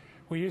way.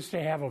 We used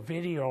to have a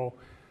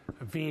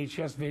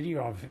VHS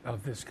video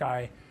of this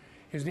guy.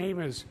 His name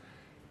is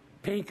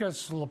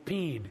Pinchas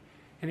Lapide.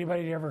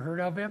 Anybody ever heard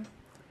of him?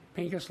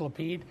 Pinchas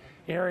Lapide?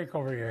 Eric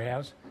over here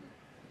has.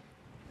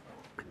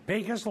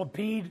 Pinchas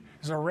Lapide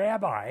is a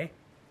rabbi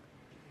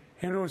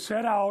and who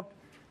set out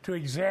to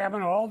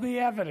examine all the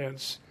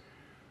evidence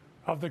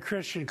of the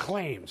Christian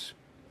claims.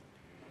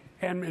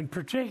 And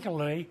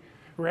particularly,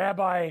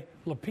 Rabbi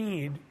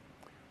Lapide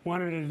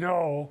wanted to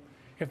know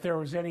if there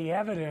was any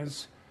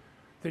evidence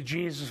that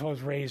Jesus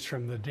was raised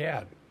from the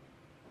dead.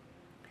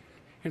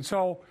 And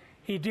so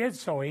he did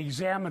so. He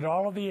examined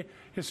all of the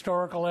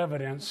historical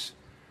evidence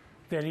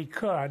that he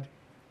could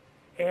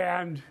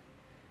and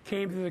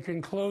came to the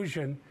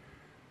conclusion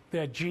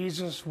that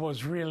Jesus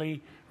was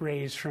really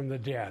raised from the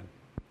dead,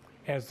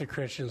 as the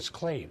Christians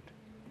claimed.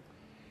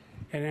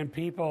 And then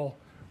people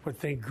would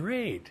think,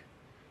 great,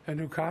 a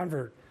new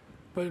convert.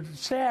 But it's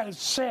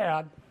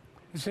sad.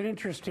 It's an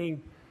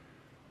interesting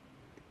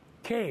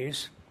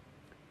case.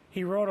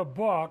 He wrote a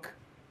book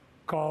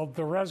called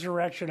The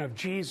Resurrection of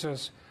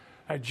Jesus,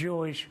 A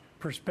Jewish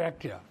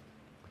Perspective.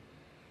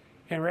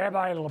 And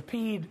Rabbi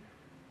Lapide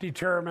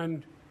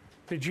determined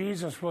that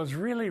Jesus was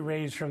really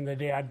raised from the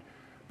dead,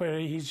 but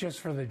he's just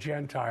for the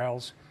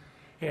Gentiles,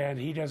 and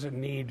he doesn't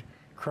need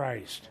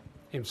Christ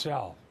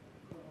himself.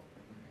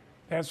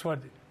 That's what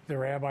the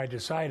rabbi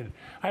decided.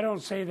 I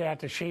don't say that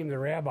to shame the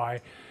rabbi,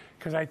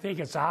 because I think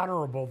it's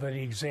honorable that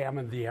he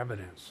examined the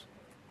evidence.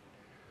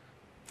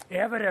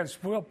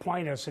 Evidence will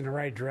point us in the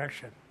right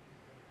direction.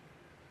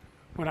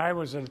 When I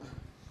was a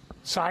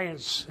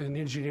science and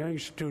engineering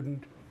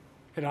student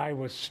at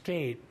Iowa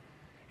State,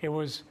 it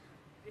was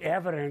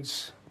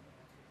evidence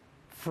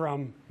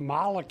from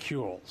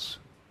molecules,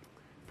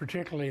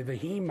 particularly the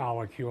heme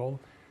molecule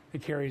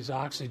that carries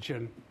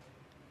oxygen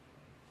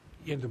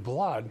in the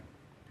blood,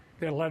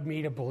 that led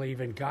me to believe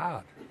in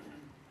God.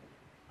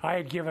 I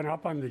had given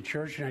up on the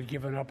church and I'd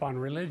given up on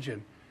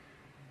religion.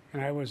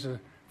 And I was a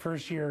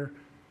first-year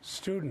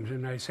student,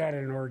 and I sat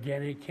in an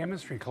organic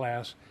chemistry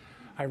class.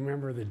 I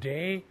remember the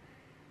day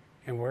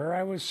and where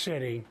I was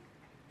sitting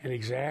and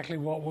exactly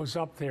what was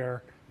up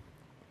there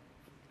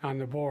on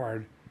the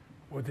board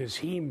with this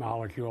heme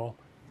molecule.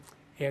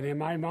 And in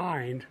my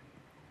mind,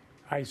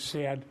 I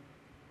said,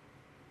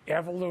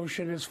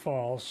 evolution is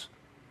false.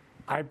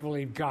 I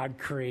believe God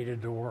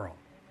created the world.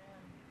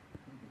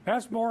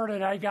 That's more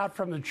than I got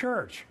from the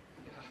church,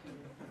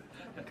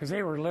 because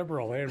they were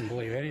liberal. They didn't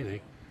believe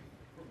anything.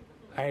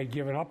 I had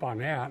given up on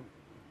that.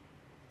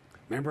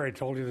 Remember I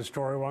told you the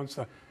story once?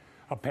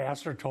 A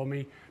pastor told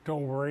me,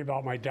 don't worry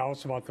about my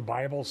doubts about the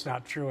Bible. It's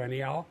not true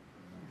anyhow.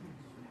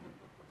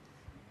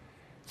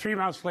 3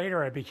 months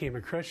later, I became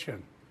a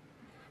Christian.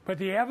 But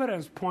the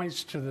evidence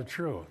points to the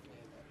truth.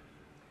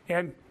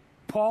 And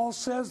Paul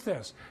says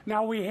this.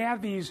 Now we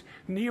have these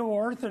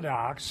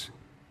neo-Orthodox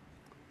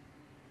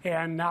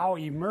and now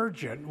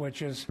emergent,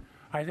 which is,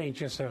 I think,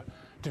 just a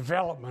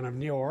development of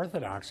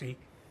neo-Orthodoxy,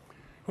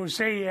 who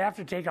say you have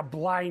to take a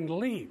blind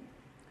leap.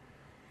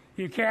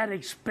 You can't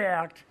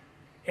expect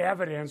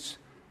evidence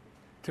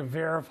to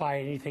verify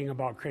anything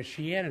about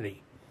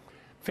Christianity.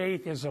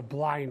 Faith is a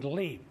blind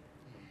leap.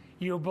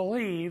 You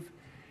believe,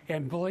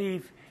 and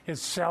belief is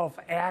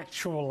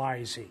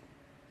self-actualizing.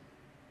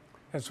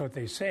 That's what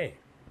they say.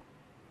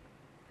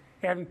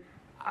 And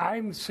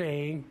I'm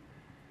saying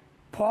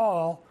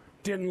Paul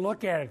didn't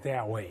look at it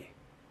that way.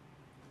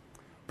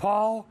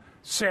 Paul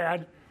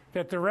said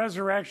that the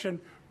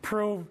resurrection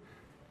proved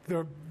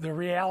the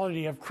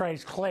reality of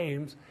Christ's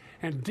claims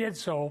and did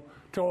so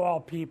to all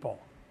people.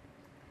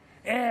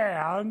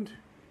 And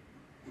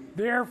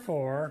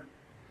therefore,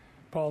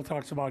 Paul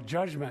talks about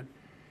judgment.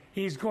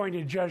 He's going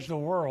to judge the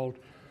world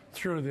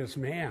through this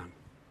man.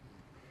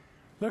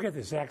 Look at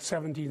this, Acts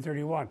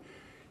 17:31.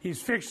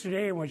 He's fixed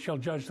today in which he'll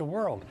judge the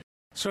world.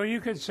 So you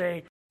could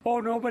say, oh,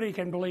 nobody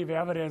can believe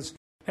evidence.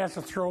 That's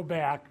a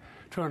throwback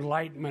to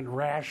Enlightenment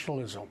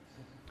rationalism.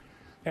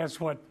 That's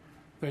what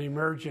the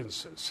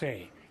emergents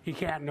say. You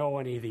can't know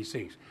any of these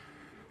things.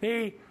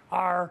 They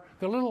are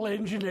the little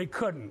engine they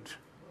couldn't.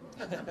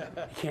 You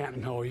can't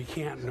know, you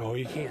can't know,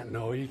 you can't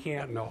know, you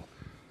can't know.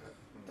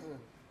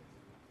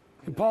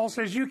 And Paul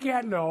says you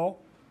can't know.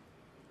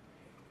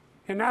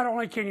 And not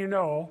only can you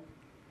know,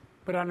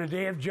 but on the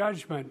day of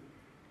judgment,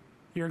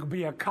 you're going to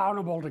be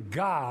accountable to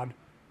God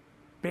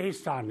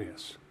based on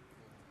this,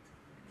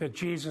 that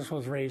Jesus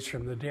was raised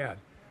from the dead.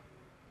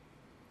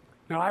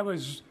 Now, I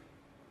was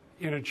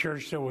in a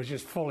church that was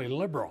just fully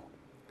liberal.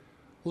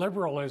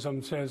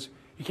 Liberalism says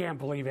you can't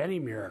believe any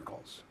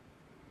miracles.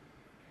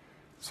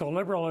 So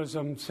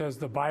liberalism says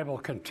the Bible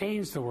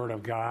contains the Word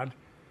of God.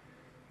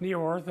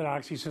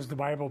 Neo-Orthodoxy says the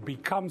Bible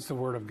becomes the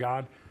Word of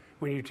God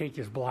when you take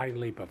this blind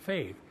leap of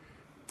faith.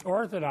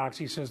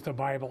 Orthodoxy says the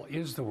Bible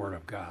is the Word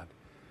of God.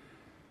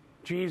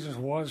 Jesus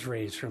was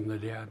raised from the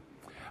dead.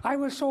 I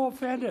was so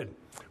offended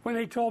when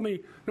they told me,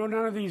 no,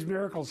 none of these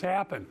miracles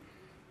happened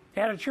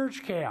at a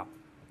church camp.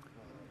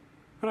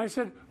 And I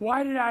said,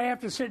 why did I have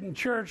to sit in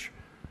church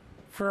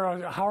for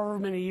however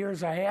many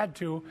years I had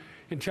to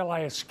until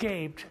I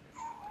escaped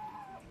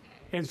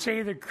and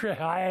say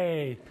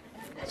hey,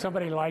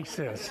 somebody likes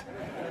this.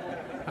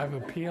 I'm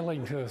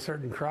appealing to a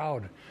certain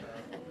crowd.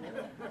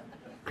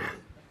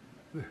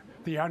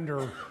 The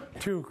under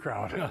 2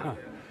 crowd.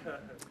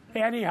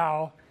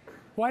 Anyhow,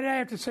 why did I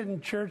have to sit in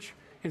church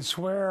and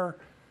swear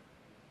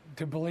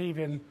to believe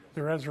in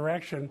the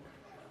resurrection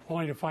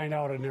only to find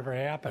out it never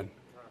happened?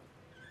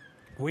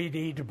 We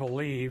need to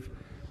believe.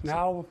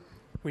 Now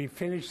we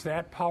finished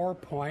that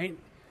PowerPoint.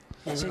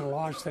 We're going to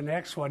launch the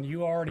next one.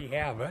 You already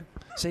have it.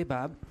 Say,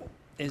 Bob,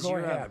 Go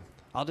ahead.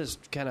 I'll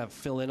just kind of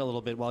fill in a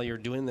little bit while you're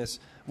doing this.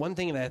 One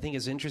thing that I think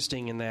is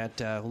interesting in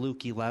that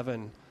Luke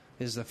 11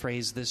 is the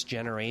phrase, this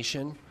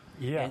generation.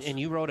 Yes. And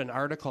you wrote an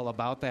article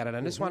about that, and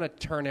I just want to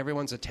turn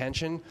everyone's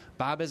attention.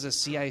 Bob has a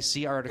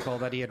CIC article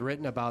that he had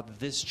written about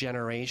this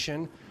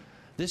generation.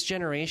 This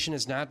generation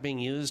is not being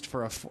used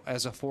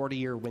as a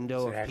 40-year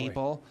window of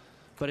people,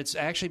 but it's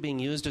actually being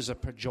used as a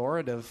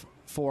pejorative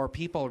for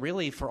people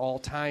really for all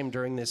time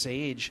during this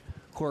age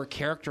who are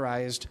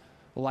characterized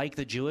like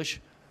the Jewish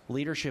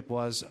leadership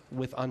was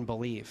with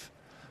unbelief.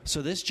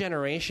 So this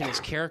generation is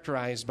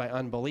characterized by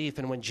unbelief,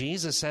 and when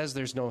Jesus says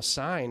there's no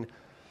sign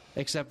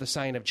except the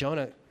sign of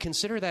Jonah,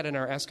 consider that in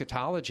our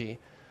eschatology.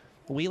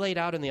 We laid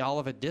out in the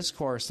Olivet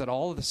Discourse that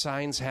all of the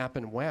signs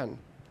happen when?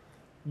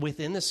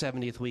 Within the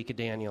 70th week of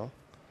Daniel.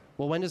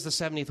 Well, when does the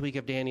 70th week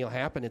of Daniel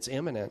happen? It's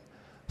imminent.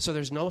 So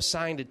there's no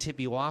sign to tip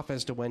you off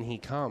as to when he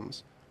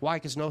comes. Why?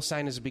 Because no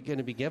sign is going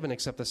to be given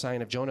except the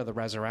sign of Jonah, the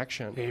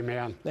resurrection.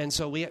 Amen. And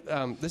so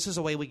this is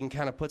a way we can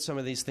kind of put some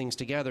of these things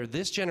together.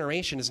 This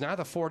generation is not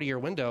a 40-year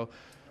window.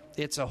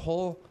 It's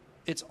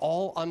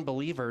all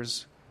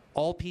unbelievers,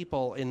 all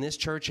people in this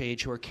church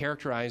age who are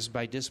characterized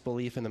by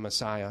disbelief in the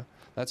Messiah.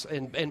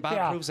 And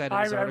Bob proves that in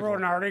his article. I wrote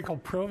an article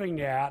proving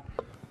that.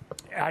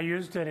 I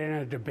used it in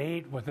a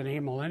debate with an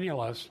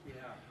amillennialist.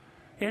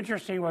 Yeah.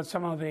 Interesting what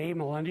some of the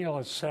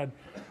amillennialists said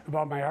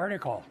about my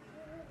article.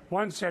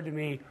 One said to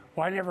me,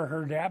 well, I never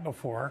heard that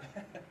before.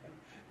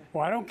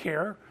 Well, I don't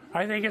care.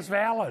 I think it's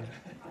valid.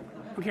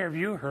 I don't care if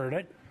you heard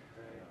it.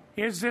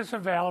 Is this a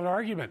valid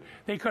argument?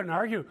 They couldn't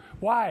argue.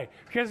 Why?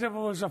 Because if it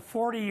was a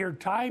 40-year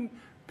time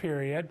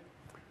period,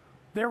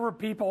 there were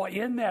people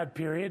in that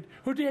period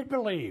who did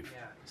believe.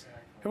 Yeah,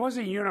 exactly. It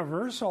wasn't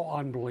universal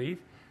unbelief.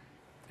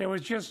 It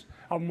was just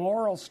a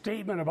moral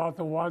statement about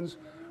the ones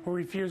who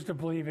refused to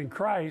believe in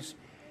Christ,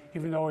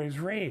 even though he was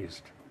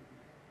raised.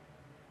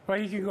 Well,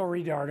 you can go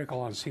read the article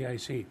on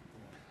CIC.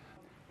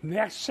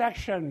 Next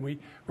section,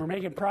 we're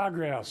making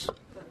progress.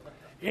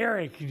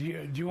 Eric, do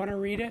you want to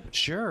read it?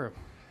 Sure.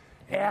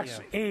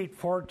 Acts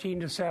 8:14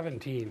 to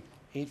 17.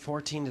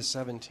 8:14 to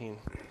 17.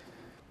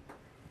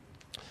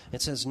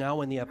 It says, now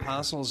when the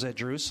apostles at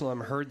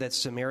Jerusalem heard that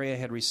Samaria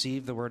had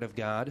received the word of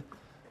God,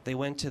 they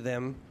sent to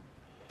them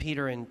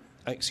Peter and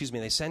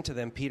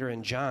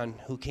John,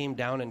 who came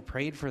down and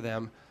prayed for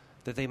them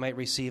that they might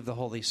receive the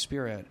Holy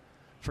Spirit.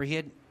 For he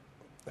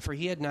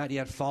had not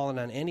yet fallen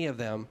on any of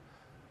them,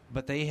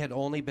 but they had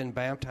only been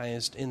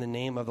baptized in the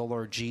name of the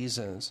Lord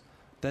Jesus.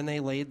 Then they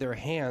laid their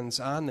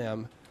hands on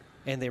them,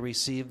 and they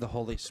received the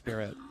Holy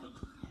Spirit.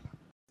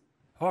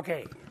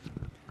 Okay.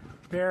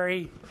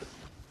 Very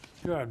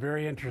good.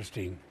 Very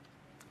interesting.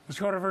 Let's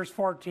go to verse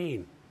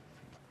 14.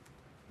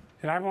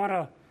 And I want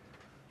to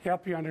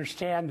help you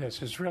understand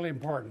this. It's really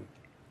important.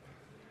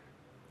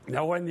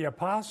 Now, when the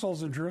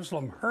apostles in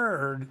Jerusalem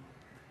heard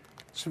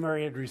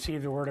Samaria had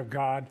received the word of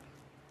God,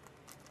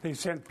 they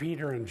sent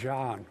Peter and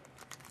John.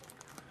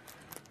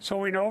 So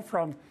we know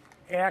from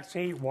Acts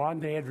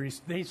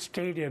 8:1 they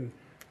stayed in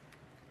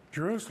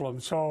Jerusalem.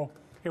 So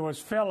it was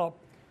Philip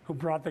who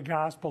brought the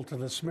gospel to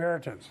the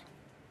Samaritans.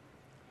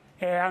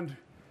 And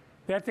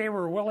that they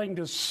were willing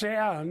to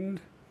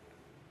send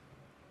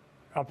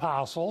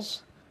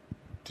apostles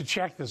to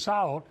check this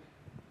out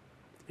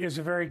is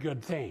a very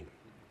good thing.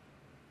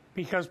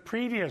 Because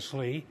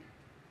previously,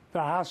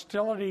 the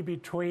hostility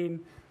between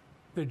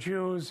the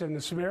Jews and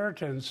the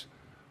Samaritans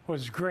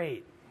was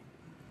great.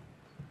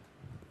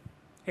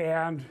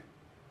 And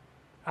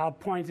I'll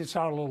point this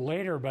out a little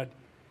later, but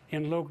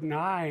in Luke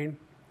 9,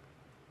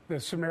 the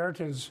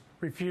Samaritans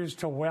refused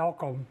to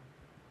welcome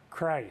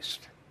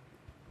Christ.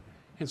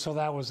 And so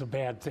that was a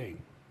bad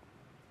thing.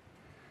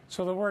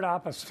 So the word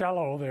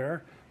apostello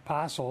there,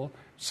 apostle,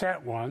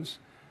 sent ones,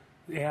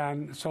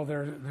 and so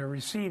they're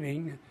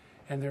receiving,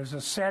 and there's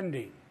a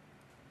sending.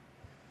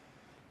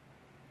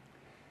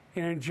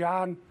 And in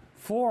John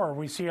 4,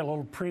 we see a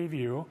little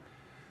preview,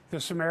 the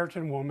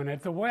Samaritan woman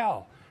at the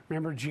well.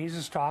 Remember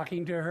Jesus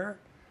talking to her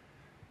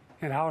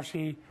and how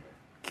she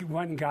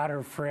went and got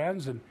her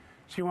friends, and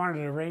she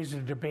wanted to raise a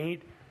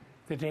debate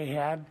that they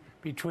had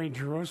between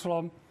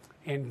Jerusalem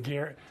and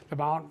the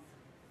mount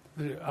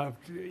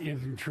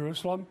in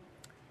Jerusalem.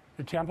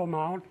 the Temple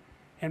Mount,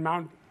 and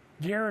Mount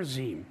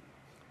Gerizim.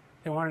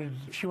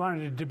 She wanted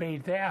to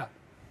debate that.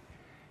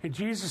 And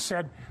Jesus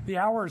said, the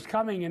hour is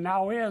coming and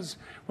now is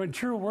when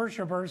true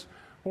worshipers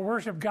will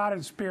worship God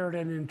in spirit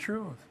and in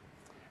truth.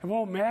 It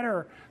won't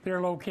matter their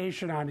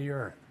location on the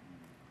earth.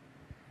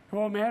 It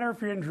won't matter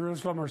if you're in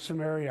Jerusalem or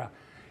Samaria.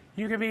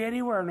 You can be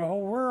anywhere in the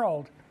whole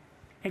world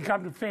and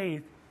come to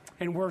faith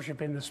and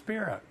worship in the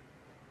Spirit.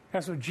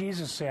 That's what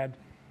Jesus said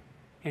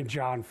in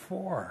John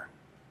 4.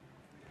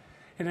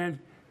 And then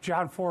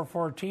John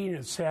 4:14,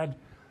 it said,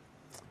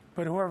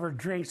 but whoever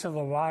drinks of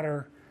the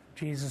water,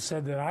 Jesus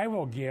said, that I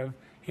will give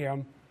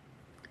him,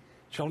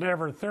 shall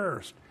never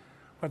thirst.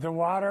 But the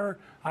water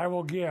I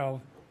will give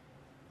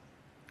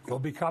will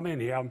become in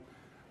him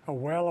a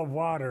well of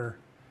water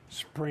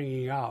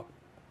springing up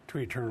to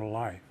eternal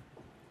life.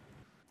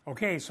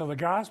 Okay, so the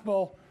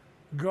gospel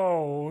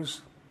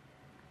goes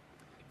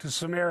to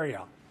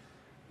Samaria.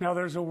 Now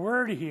there's a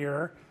word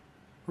here,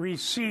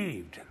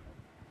 received.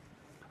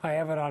 I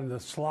have it on the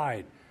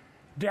slide.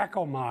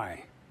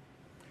 Dekomai.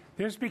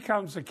 This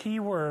becomes a key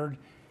word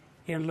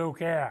in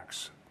Luke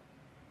Acts.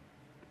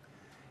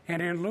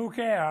 And in Luke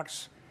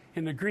Acts,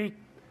 in the Greek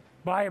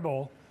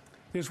Bible,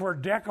 this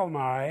word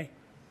dekomai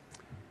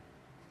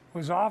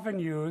was often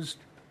used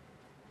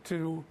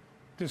to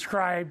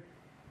describe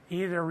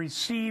either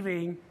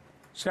receiving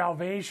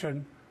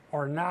salvation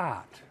or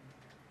not.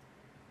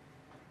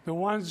 The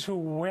ones who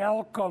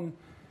welcome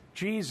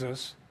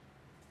Jesus,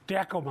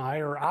 dekomai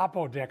or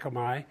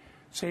apodekomai,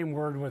 same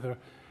word with an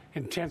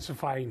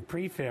intensifying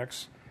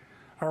prefix,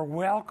 are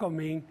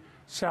welcoming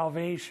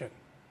salvation.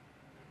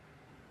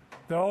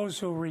 Those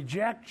who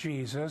reject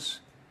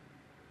Jesus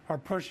are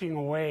pushing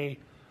away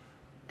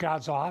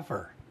God's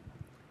offer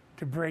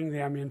to bring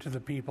them into the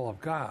people of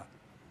God.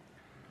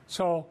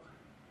 So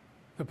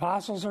the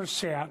apostles are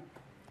sent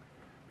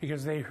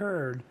because they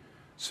heard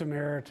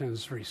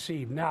Samaritans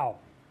received. Now,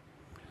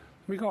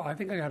 let me go. I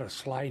think I got a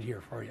slide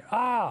here for you.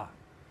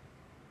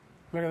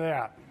 Look at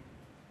that.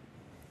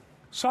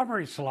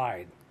 Summary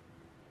slide.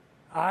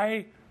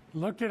 I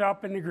looked it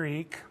up in the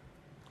Greek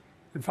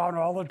and found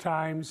all the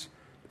times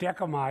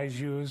dekomai is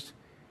used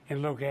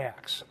in Luke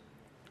Acts.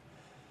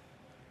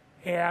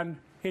 And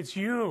it's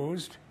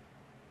used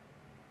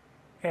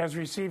as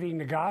receiving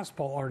the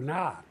gospel or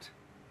not.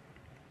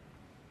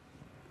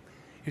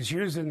 It's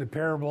used in the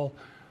parable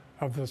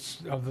of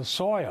the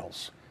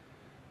soils.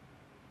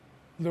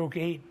 Luke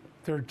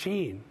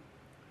 8:13.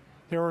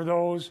 There were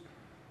those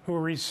who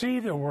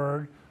receive the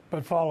word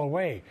but fall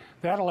away.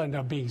 That'll end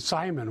up being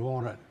Simon,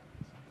 won't it?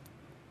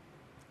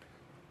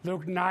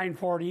 Luke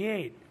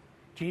 9:48.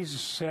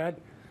 Jesus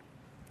said,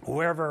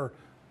 whoever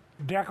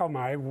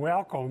dekomai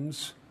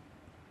welcomes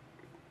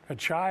a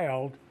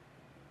child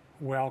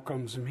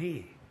welcomes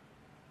me.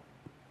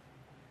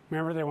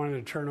 Remember they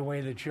wanted to turn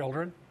away the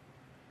children?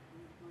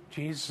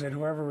 Jesus said,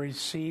 whoever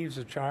receives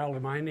a child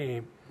in my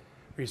name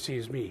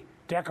receives me.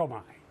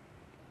 Dekomai.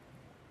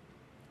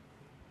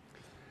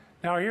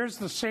 Now here's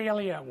the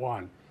salient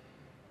one.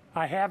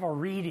 I have a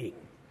reading,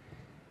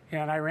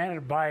 and I ran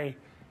it by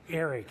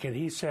Eric, and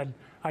he said,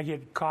 I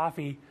get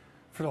coffee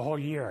for the whole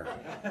year.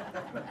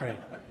 Right.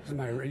 You're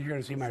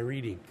going to see my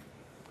reading.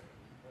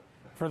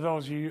 For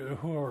those of you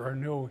who are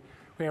new,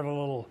 we have a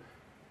little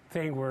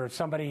thing where if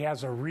somebody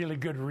has a really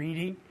good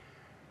reading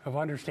of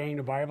understanding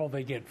the Bible,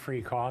 they get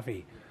free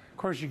coffee. Of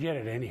course, you get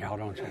it anyhow,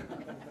 don't you?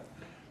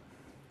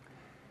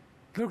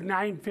 Luke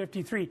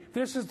 9:53.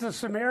 This is the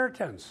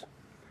Samaritans.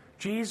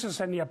 Jesus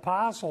and the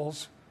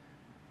apostles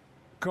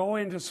go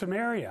into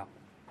Samaria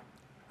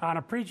on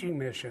a preaching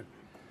mission.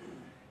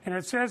 And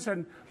it says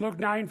in Luke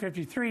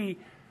 9:53,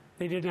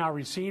 they did not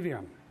receive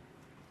him.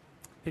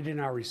 They did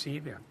not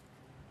receive him.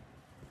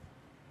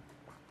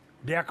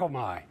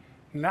 Dekomai,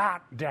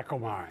 not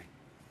dekomai.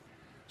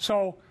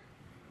 So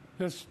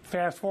let's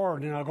fast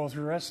forward and I'll go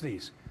through the rest of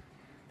these.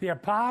 The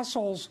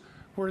apostles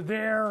were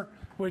there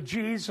with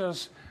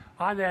Jesus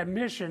on that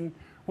mission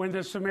when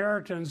the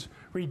Samaritans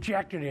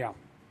rejected him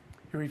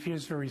and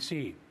refused to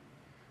receive.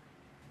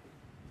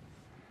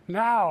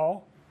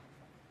 Now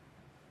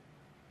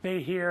they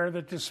hear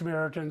that the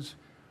Samaritans,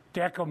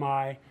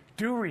 dekomai,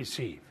 do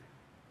receive.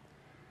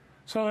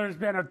 So there's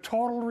been a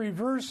total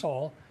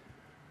reversal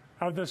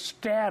of the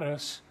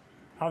status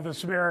of the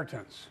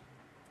Samaritans.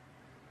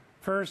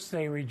 First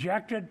they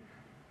rejected,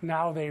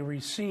 now they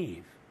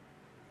receive.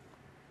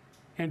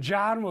 And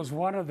John was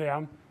one of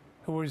them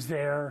who was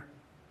there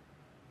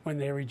when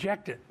they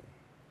rejected.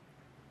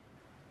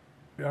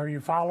 Are you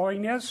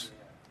following this?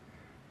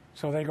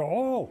 So they go,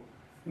 oh,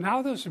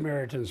 now the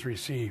Samaritans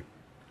receive.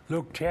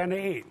 Luke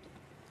 10:8,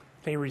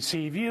 they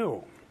receive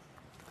you.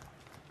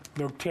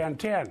 Luke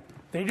 10:10,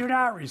 they do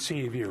not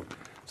receive you.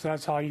 So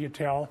that's how you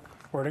tell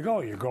where to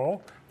go. You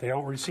go, they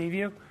don't receive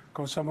you,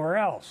 go somewhere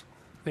else.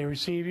 They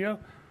receive you,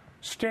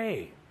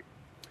 stay.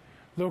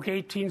 Luke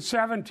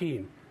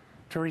 18:17,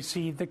 to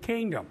receive the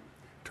kingdom,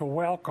 to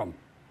welcome.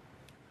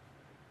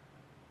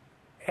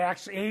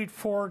 Acts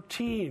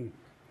 8:14,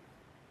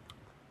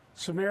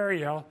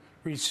 Samaria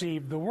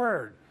received the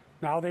word.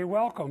 Now they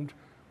welcomed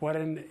what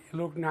in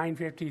Luke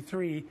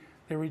 9:53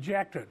 they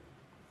rejected.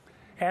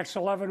 Acts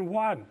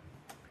 11:1,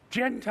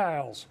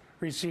 Gentiles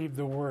received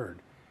the word.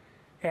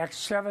 Acts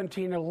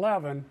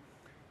 17:11,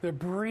 the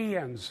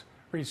Bereans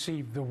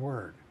received the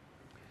word.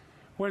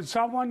 When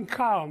someone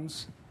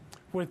comes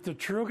with the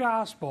true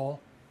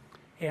gospel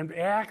and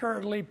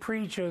accurately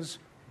preaches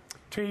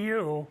to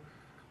you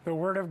the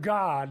word of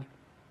God,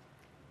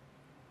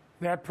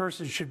 that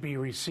person should be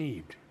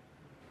received.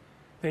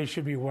 They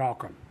should be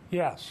welcome.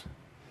 Yes?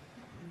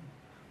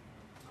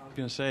 I was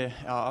going to say,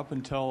 up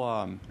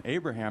until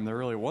Abraham, there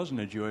really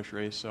wasn't a Jewish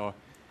race, so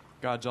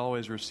God's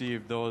always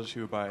received those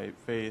who by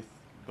faith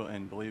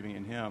and believing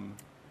in him,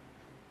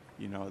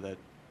 that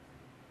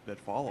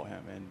follow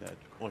him and that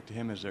look to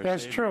him as their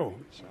That's Savior. true.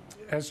 So.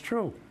 That's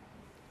true.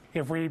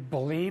 If we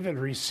believe and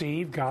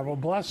receive, God will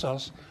bless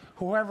us,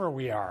 whoever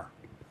we are.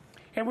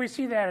 And we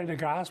see that in the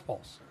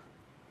Gospels.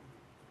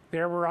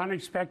 There were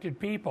unexpected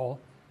people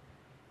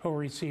who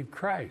received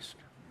Christ.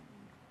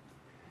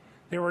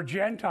 There were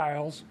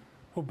Gentiles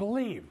who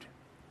believed.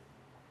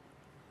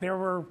 There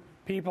were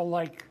people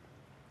like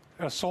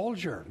a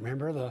soldier.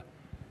 Remember the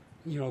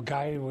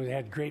guy who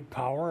had great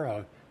power,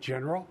 a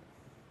general?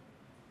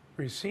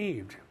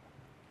 Received.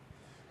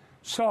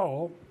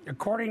 So,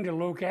 according to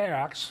Luke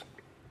Acts,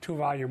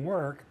 2-volume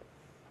work,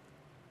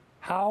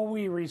 how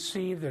we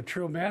receive the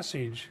true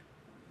message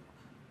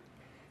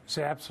is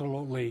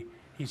absolutely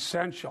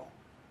essential.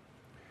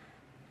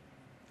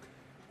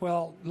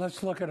 Well,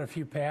 let's look at a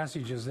few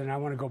passages, and I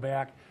want to go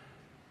back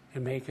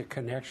and make a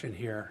connection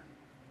here.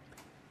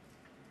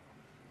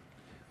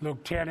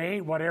 Luke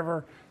 10:8,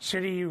 whatever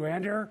city you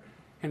enter,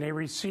 and they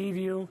receive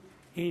you,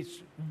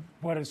 eat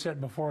what is set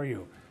before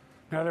you.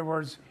 In other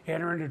words,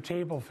 enter into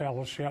table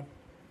fellowship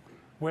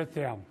with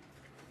them.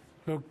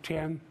 Luke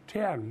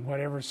 10:10,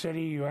 whatever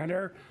city you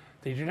enter,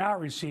 they do not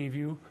receive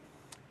you.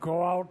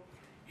 Go out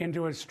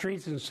into its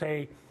streets and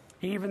say,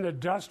 even the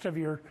dust of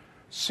your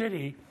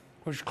city,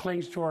 which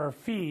clings to our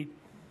feet,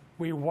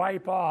 we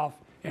wipe off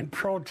and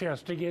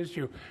protest against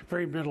you.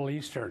 Very Middle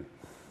Eastern.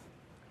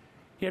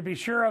 Yet be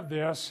sure of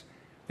this,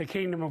 the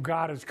kingdom of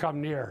God has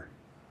come near.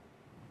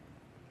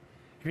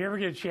 If you ever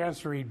get a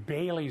chance to read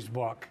Bailey's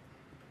book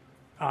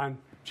on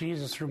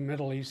Jesus through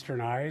Middle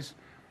Eastern eyes,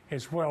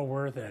 it's well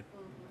worth it.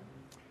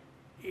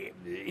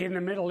 In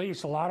the Middle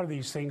East, a lot of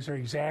these things are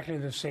exactly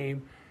the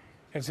same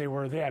as they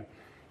were then.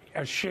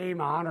 A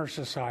shame-honor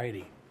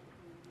society.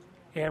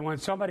 And when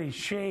somebody's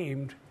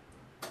shamed,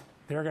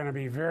 they're going to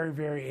be very,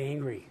 very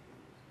angry.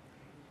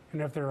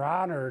 And if they're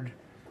honored,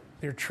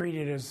 they're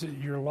treated as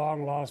your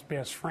long-lost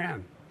best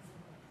friend.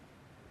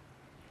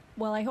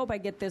 Well, I hope I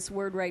get this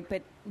word right,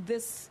 but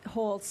this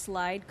whole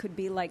slide could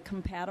be like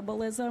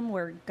compatibilism,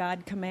 where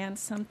God commands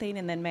something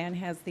and then man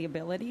has the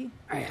ability?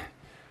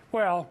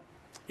 Well,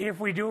 if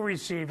we do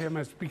receive him,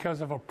 it's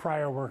because of a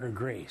prior work of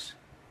grace.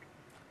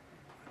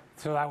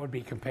 So that would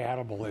be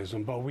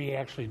compatibilism, but we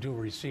actually do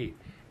receive.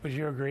 Would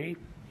you agree?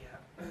 Yeah.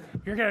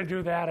 You're going to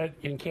do that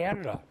in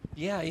Canada.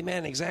 Yeah,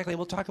 amen, exactly.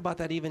 We'll talk about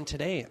that even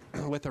today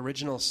with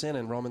original sin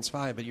in Romans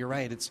 5. But you're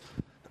right, it's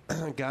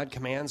God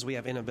commands, we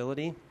have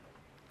inability,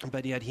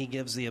 but yet he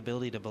gives the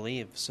ability to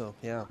believe. So,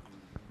 yeah.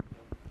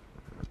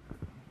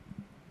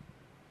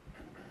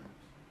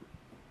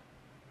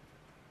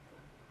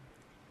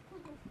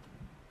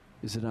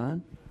 Is it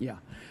on? Yeah.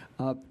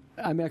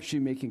 I'm actually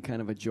making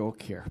kind of a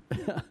joke here.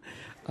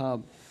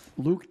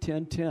 Luke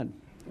 10:10,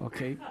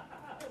 okay?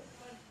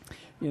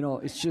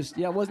 It's just,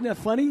 wasn't that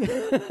funny?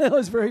 That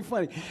was very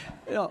funny.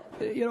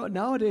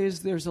 Nowadays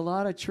there's a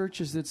lot of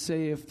churches that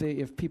say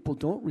if people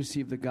don't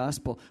receive the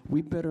gospel,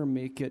 we better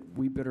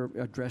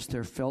address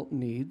their felt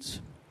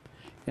needs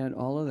and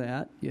all of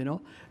that, And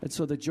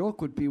so the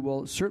joke would be,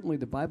 well, certainly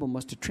the Bible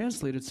must have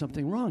translated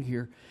something wrong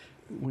here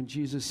when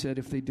Jesus said,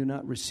 if they do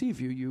not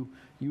receive you,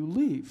 you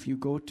leave. You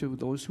go to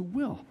those who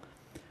will.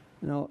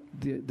 Now,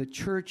 the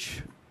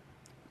church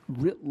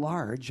writ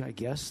large, I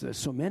guess, there's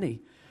so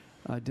many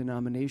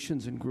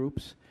denominations and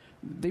groups,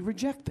 they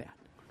reject that.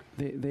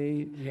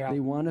 They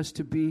want us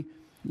to be,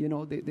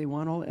 they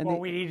want all. And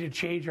we need to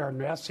change our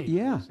message.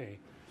 Yeah,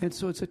 and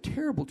so it's a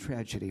terrible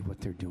tragedy what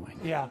they're doing.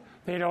 Yeah,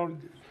 they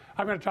don't.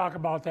 I'm going to talk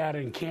about that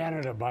in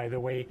Canada, by the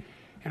way,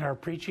 in our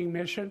preaching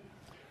mission.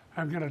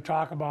 I'm going to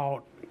talk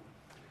about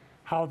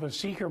how the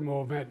seeker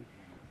movement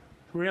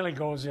really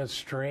goes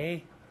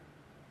astray,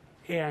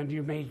 and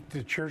you make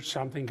the church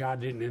something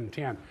God didn't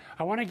intend.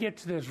 I want to get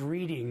to this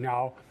reading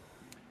now.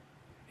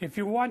 If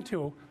you want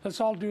to, let's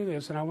all do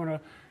this, and I want to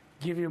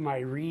give you my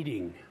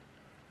reading.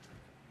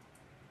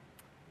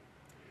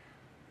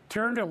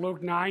 Turn to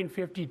Luke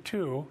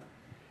 9:52,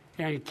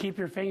 and keep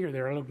your finger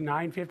there, Luke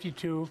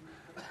 9:52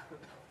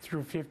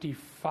 through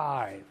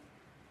 55.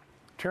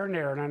 Turn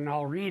there, and then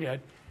I'll read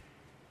it,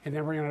 and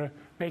then we're going to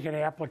make an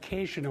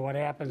application of what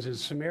happens in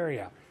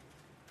Samaria.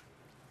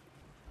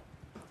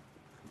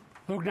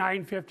 Luke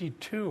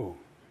 9:52.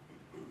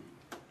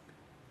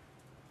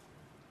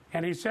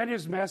 And he sent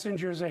his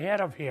messengers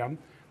ahead of him,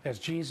 as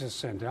Jesus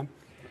sent them.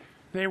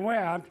 They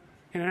went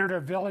and entered a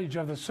village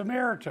of the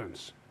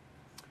Samaritans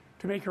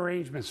to make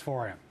arrangements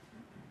for him.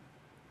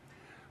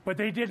 But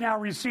they did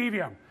not receive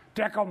him.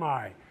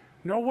 Decomai.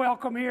 No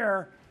welcome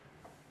here.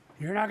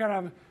 You're not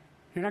gonna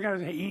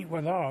eat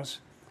with us.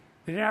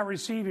 They did not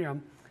receive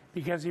him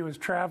because he was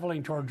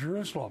traveling toward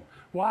Jerusalem.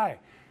 Why?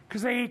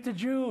 Because they hate the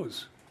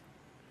Jews.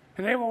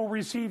 And they won't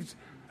receive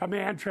a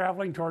man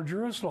traveling toward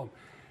Jerusalem.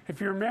 If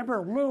you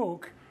remember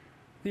Luke,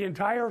 the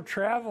entire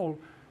travel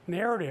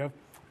narrative,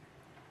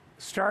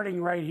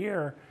 starting right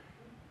here,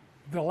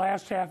 the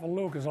last half of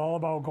Luke is all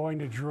about going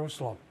to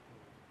Jerusalem.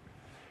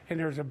 And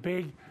there's a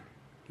big,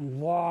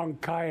 long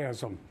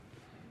chiasm.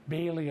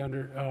 Bailey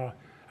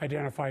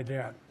identified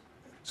that.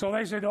 So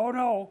they said, oh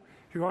no,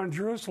 you're going to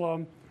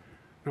Jerusalem.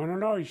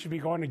 No, you should be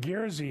going to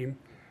Gerizim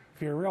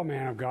if you're a real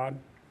man of God.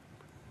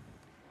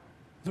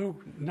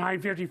 Luke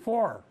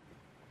 9:54.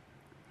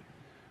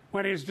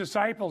 When his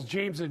disciples,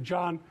 James and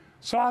John,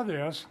 saw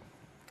this,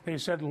 they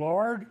said,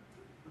 Lord,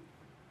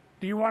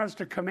 do you want us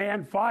to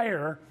command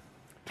fire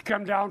to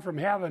come down from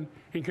heaven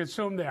and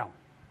consume them?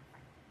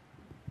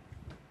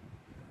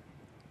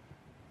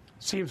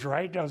 Seems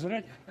right, doesn't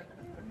it?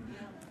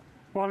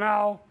 Well,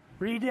 now,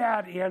 read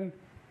that in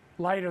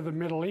light of the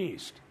Middle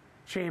East,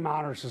 shame,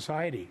 honor,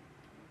 society.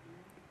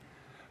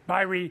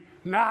 By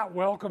not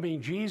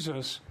welcoming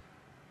Jesus,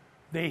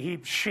 they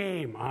heaped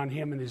shame on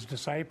him and his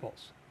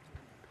disciples.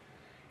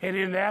 And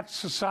in that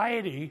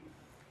society,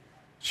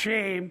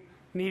 shame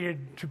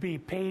needed to be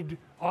paid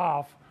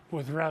off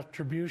with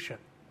retribution.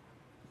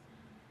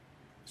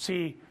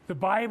 See, the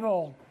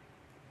Bible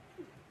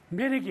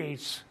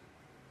mitigates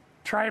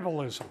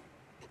tribalism.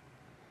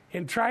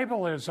 In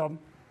tribalism,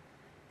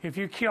 if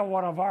you kill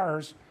one of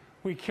ours,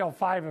 we kill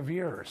 5 of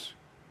yours.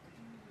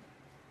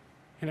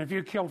 And if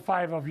you kill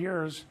 5 of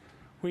yours,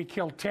 we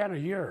kill 10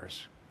 of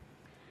yours.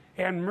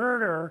 And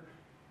murder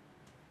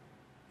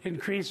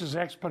increases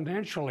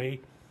exponentially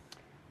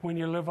when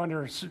you live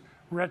under a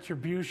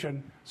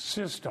retribution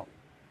system.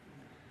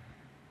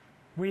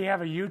 We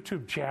have a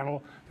YouTube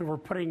channel that we're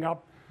putting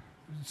up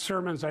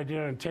sermons I did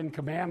on 10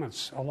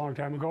 Commandments a long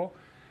time ago.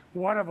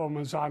 One of them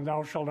is on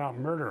thou shalt not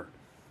murder.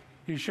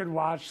 You should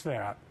watch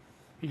that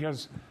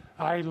because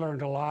I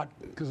learned a lot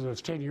because it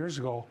was 10 years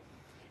ago.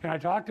 And I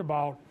talked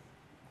about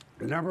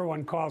the number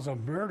one cause of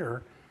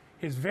murder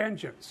is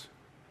vengeance.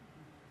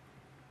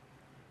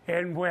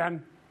 And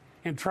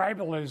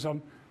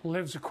tribalism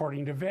lives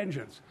according to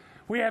vengeance.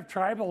 We have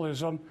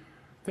tribalism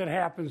that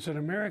happens in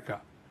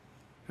America.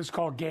 It's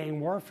called gang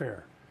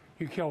warfare.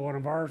 You kill one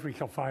of ours, we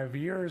kill 5 of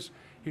yours.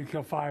 You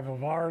kill 5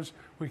 of ours,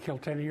 we kill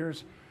 10 of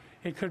yours.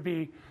 It could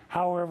be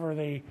however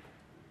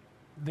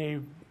they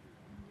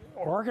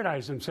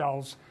organize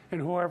themselves and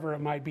whoever it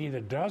might be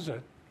that does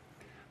it.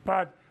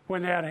 But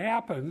when that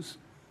happens,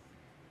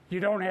 you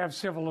don't have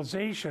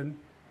civilization,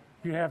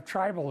 you have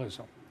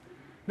tribalism.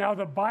 Now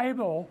the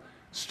Bible,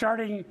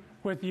 starting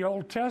with the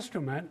Old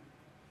Testament,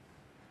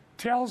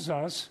 tells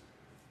us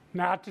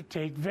not to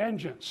take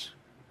vengeance.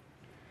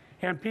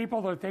 And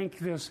people that think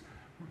this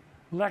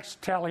lex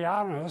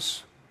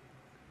talionis,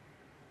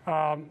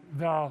 an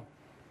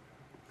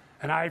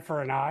eye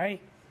for an eye,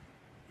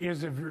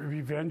 is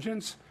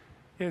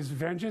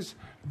vengeance,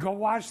 go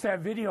watch that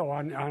video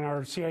on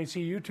our CIC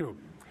YouTube.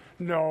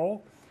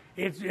 No,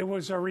 it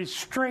was a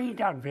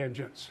restraint on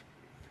vengeance.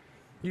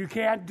 You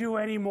can't do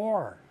any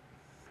more.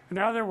 In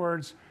other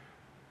words,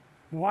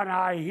 one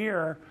eye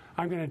here,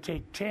 I'm going to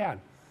take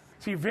 10.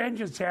 See,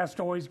 vengeance has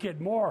to always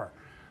get more.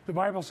 The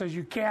Bible says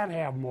you can't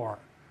have more.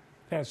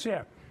 That's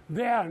it.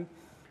 Then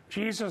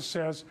Jesus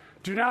says,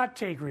 do not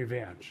take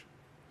revenge.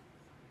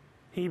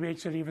 He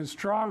makes it even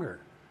stronger.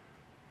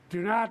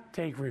 Do not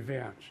take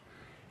revenge.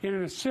 In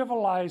a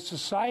civilized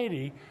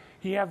society,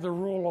 you have the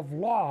rule of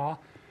law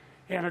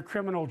and a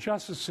criminal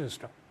justice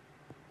system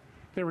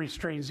that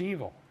restrains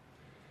evil.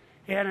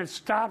 And it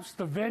stops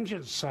the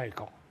vengeance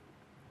cycle.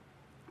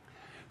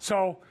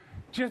 So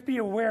just be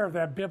aware of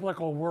that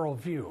biblical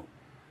worldview.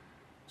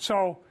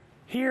 So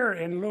here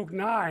in Luke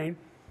 9,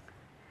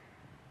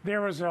 there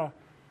was a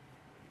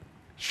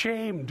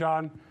shame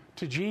done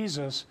to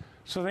Jesus,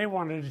 so they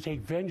wanted to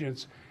take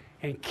vengeance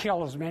and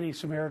kill as many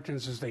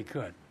Samaritans as they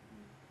could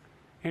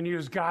and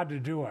use God to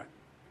do it.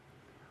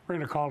 We're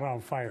going to call down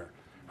fire.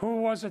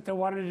 Who was it that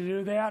wanted to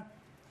do that?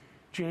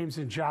 James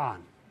and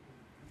John.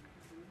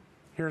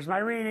 Here's my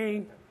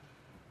reading.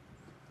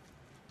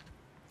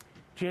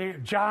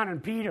 John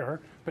and Peter,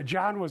 but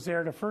John was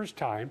there the first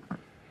time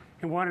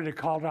and wanted to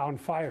call down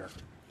fire.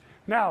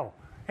 Now,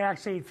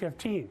 Acts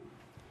 8:15.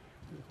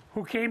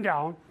 Who came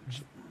down?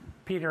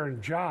 Peter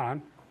and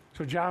John.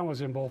 So John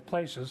was in both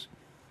places.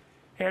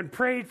 And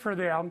prayed for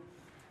them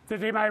that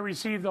they might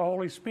receive the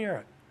Holy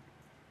Spirit.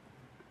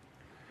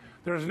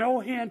 There's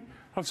no hint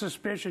of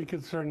suspicion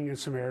concerning the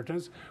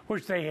Samaritans,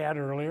 which they had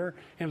earlier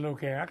in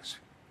Luke Acts.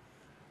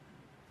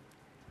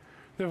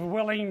 The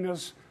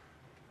willingness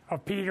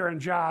of Peter and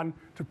John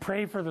to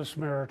pray for the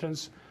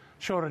Samaritans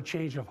showed a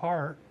change of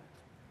heart.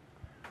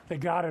 That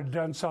God had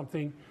done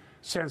something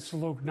since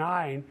Luke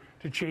 9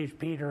 to change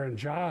Peter and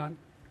John.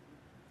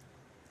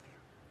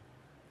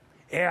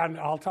 And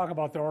I'll talk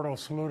about the Ordo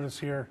Salutis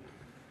here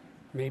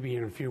maybe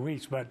in a few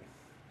weeks, but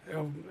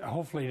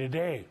hopefully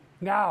today.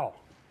 Now,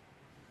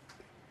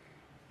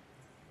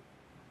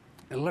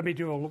 And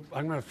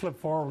I'm going to flip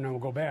forward and then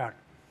we'll go back.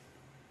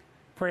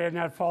 For it had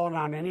not fallen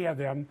on any of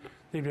them.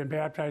 They've been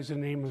baptized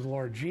in the name of the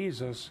Lord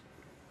Jesus.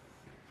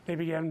 They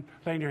began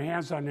laying their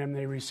hands on them.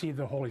 They received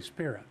the Holy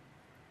Spirit.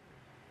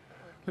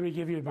 Let me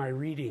give you my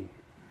reading.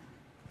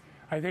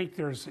 I think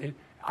there's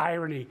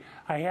irony.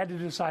 I had to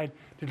decide,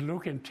 did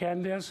Luke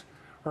intend this,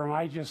 or am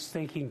I just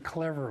thinking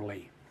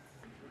cleverly?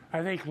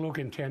 I think Luke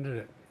intended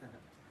it.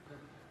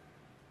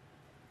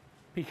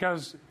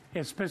 Because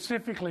it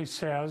specifically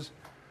says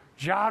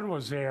John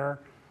was there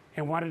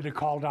and wanted to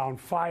call down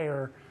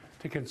fire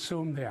to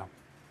consume them.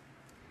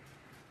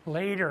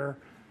 Later,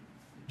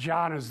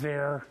 John is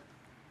there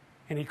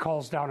and he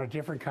calls down a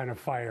different kind of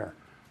fire,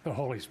 the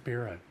Holy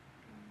Spirit.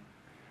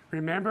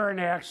 Remember in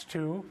Acts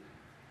 2,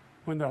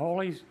 when the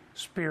Holy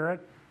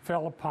Spirit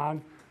fell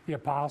upon the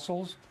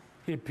apostles,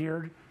 he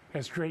appeared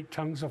as great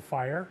tongues of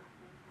fire.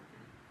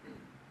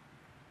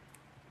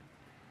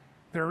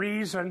 The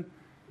reason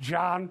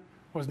John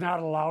was not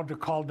allowed to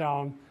call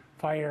down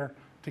fire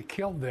to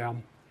kill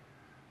them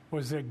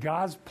was that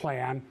God's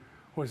plan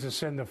was to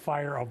send the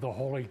fire of the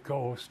Holy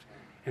Ghost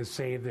and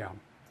save them.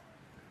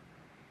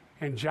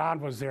 And John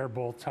was there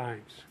both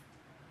times.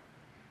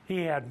 He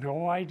had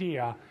no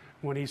idea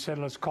when he said,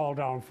 let's call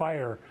down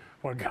fire,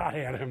 what God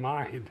had in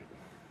mind.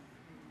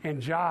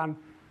 And John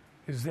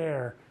is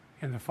there,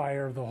 and the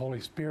fire of the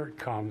Holy Spirit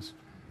comes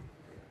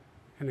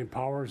and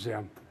empowers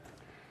them.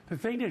 The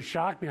thing that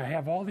shocked me, I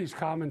have all these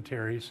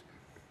commentaries,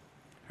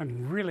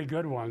 and really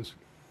good ones.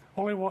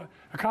 Only one,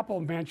 a couple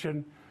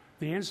mentioned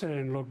the incident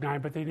in Luke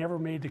 9, but they never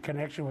made the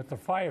connection with the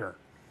fire.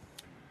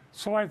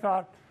 So I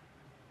thought,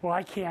 well,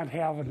 I can't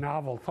have a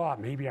novel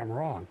thought. Maybe I'm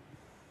wrong.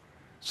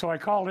 So I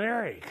called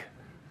Eric.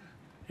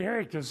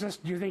 Eric, do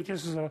you think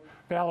this is a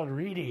valid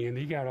reading? And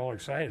he got all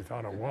excited,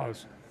 thought it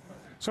was.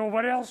 So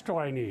what else do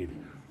I need?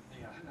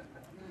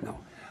 No,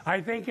 I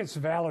think it's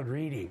valid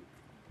reading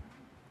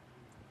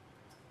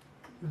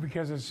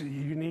because it's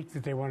unique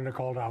that they wanted to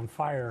call down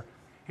fire,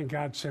 and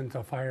God sent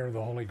the fire of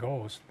the Holy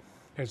Ghost,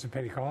 as the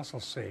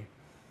Pentecostals say.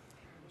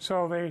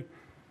 So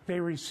they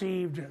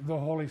received the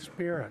Holy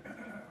Spirit.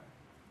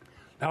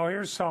 Now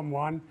here's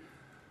someone,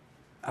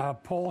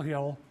 Paul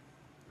Hill,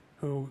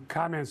 who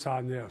comments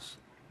on this.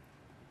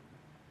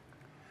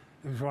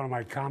 He was one of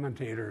my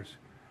commentators.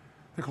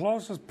 The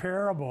closest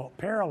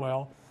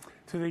parallel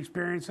to the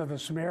experience of the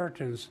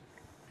Samaritans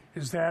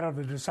is that of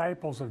the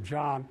disciples of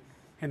John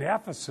in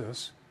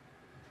Ephesus,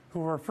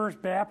 who were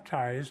first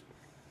baptized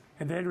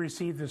and then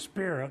received the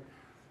Spirit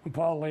when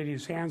Paul laid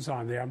his hands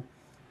on them,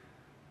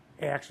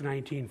 Acts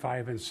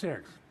 19:5 and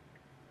 6.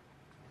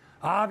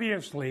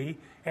 Obviously,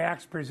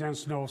 Acts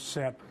presents no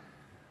set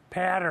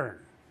pattern.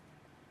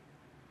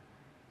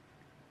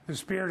 The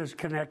Spirit is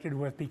connected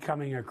with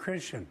becoming a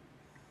Christian.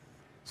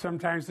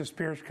 Sometimes the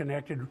Spirit's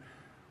connected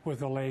with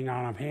the laying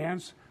on of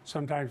hands,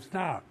 sometimes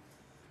not.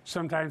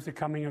 Sometimes the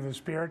coming of the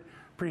Spirit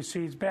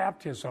precedes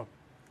baptism.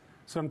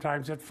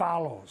 Sometimes it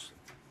follows.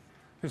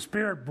 The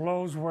Spirit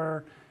blows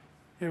where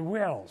it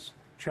wills,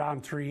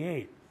 John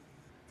 3:8.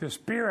 The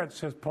Spirit,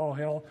 says Paul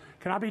Hill,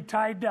 cannot be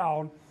tied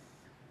down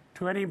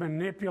to any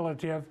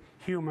manipulative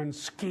human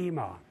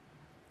schema.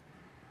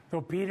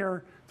 Through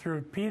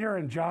Peter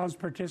and John's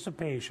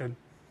participation,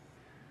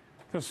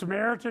 the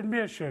Samaritan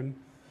mission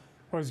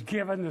was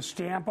given the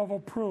stamp of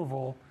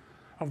approval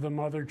of the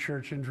Mother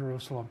Church in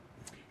Jerusalem.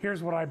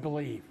 Here's what I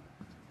believe.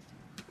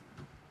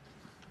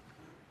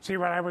 See,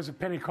 when I was a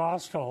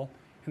Pentecostal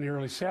in the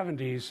early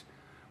 70s,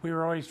 we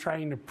were always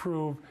trying to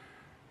prove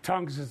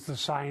tongues is the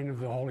sign of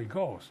the Holy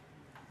Ghost.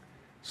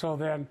 So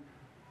then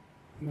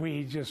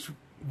we just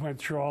went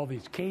through all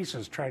these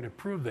cases trying to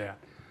prove that.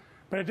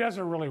 But it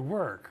doesn't really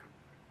work,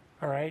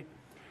 all right?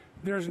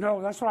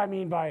 That's what I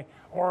mean by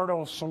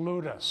ordo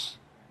salutis.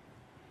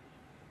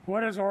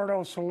 What does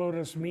ordo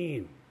salutis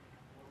mean?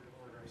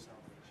 Order of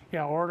salvation.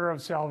 Yeah, order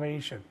of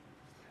salvation.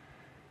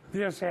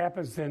 This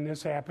happens, then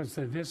this happens,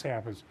 then this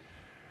happens.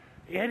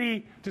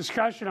 Any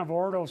discussion of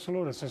ordo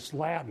salutis, it's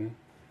Latin,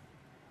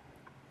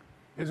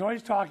 is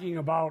always talking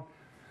about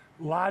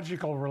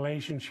logical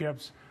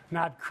relationships,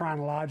 not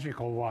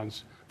chronological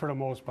ones for the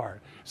most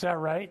part. Is that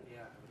right? Yeah.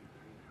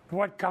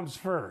 What comes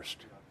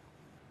first?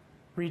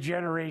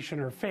 Regeneration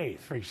or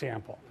faith, for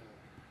example.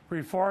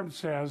 Reformed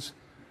says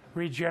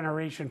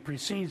regeneration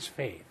precedes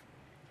faith.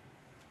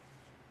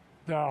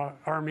 The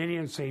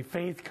Arminians say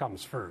faith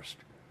comes first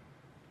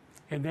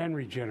and then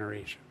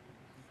regeneration.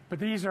 But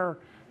these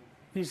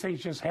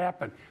things just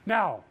happen.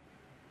 Now,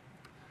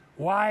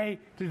 why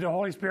did the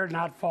Holy Spirit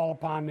not fall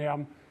upon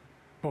them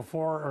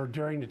before or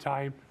during the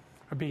time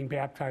of being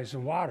baptized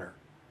in water?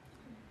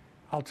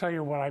 I'll tell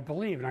you what I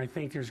believe, and I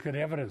think there's good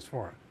evidence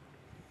for it,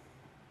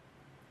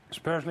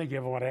 especially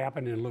given what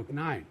happened in Luke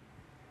 9.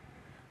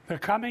 The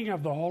coming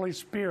of the Holy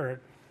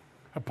Spirit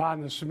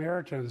upon the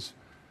Samaritans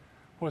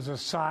was a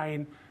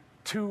sign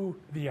to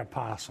the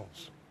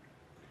apostles.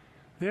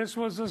 This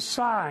was a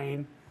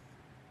sign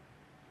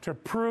to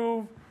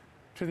prove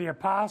to the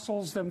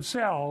apostles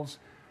themselves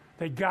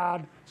that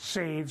God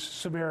saves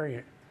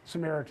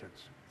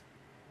Samaritans.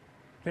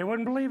 They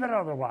wouldn't believe it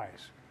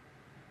otherwise.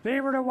 They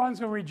were the ones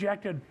who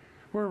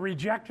were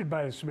rejected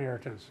by the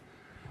Samaritans.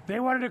 They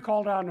wanted to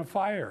call down the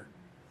fire.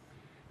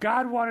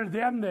 God wanted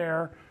them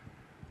there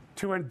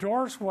to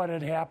endorse what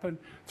had happened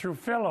through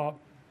Philip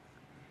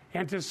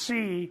and to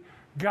see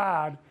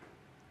God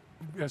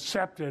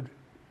accepted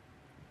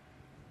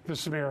the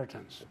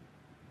Samaritans.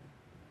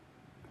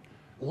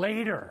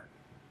 Later,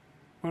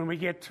 when we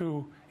get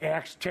to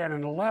Acts 10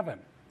 and 11,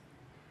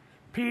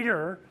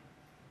 Peter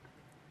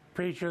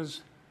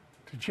preaches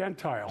to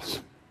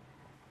Gentiles.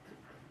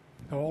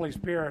 The Holy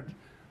Spirit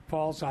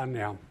falls on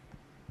them.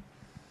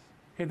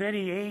 And then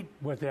he ate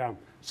with them,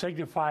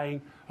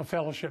 signifying a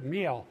fellowship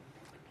meal.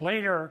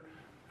 Later,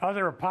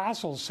 other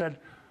apostles said,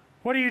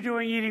 "What are you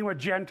doing eating with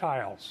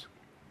Gentiles?"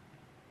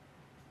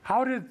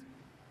 How did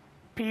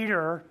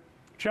Peter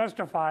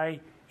justify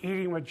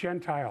eating with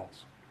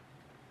Gentiles?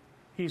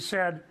 He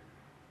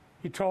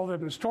told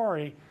them the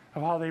story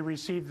of how they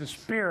received the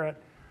Spirit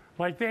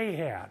like they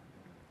had.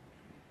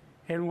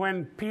 And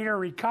when Peter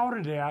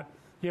recounted that,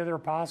 the other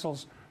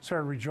apostles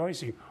started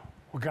rejoicing.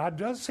 Well, God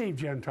does save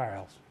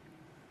Gentiles.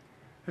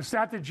 It's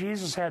not that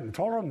Jesus hadn't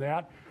told them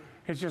that.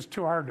 It's just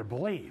too hard to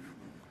believe.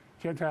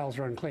 Gentiles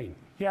are unclean.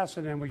 Yes,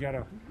 and then we got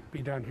to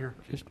be done here.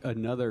 Just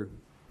another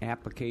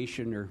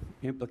application or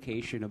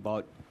implication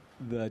about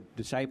the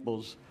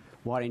disciples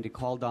wanting to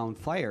call down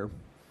fire.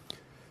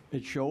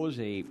 It shows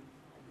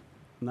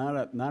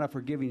not a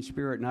forgiving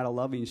spirit, not a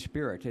loving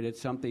spirit, and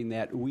it's something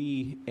that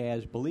we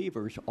as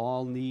believers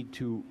all need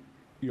to.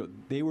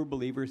 They were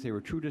believers, they were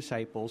true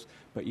disciples,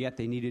 but yet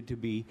they needed to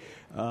be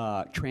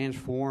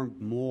transformed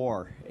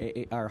more.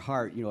 Our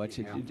heart,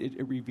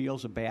 it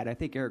reveals a bad. I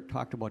think Eric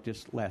talked about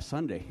this last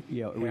Sunday.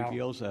 It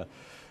reveals a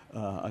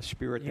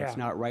spirit that's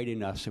not right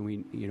in us, and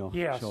we,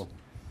 Yes. So.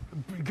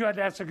 Good.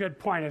 That's a good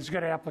point. It's a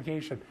good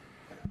application.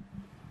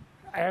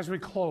 As we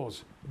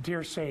close,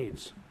 dear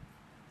saints,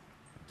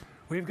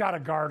 we've got to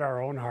guard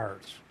our own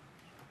hearts.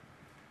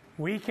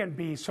 We can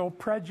be so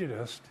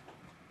prejudiced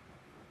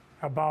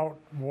about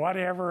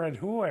whatever and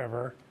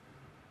whoever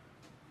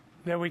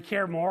that we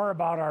care more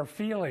about our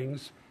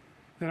feelings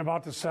than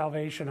about the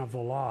salvation of the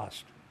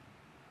lost.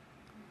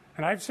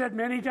 And I've said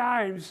many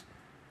times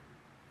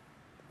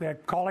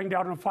that calling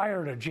down a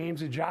fire that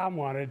James and John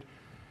wanted,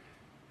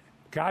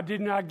 God did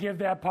not give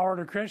that power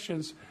to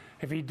Christians.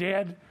 If he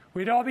did,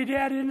 we'd all be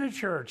dead in the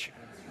church.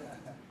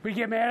 We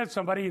get mad at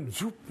somebody and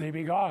zoop, they'd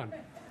be gone.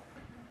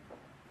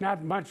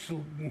 Not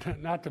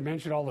to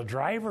mention all the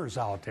drivers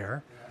out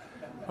there.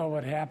 Oh,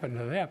 what happened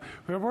to them?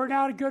 But we're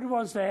not good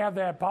ones to have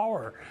that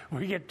power.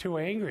 We get too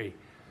angry.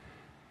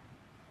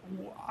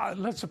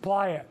 Let's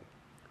apply it.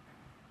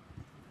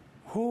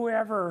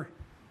 Whoever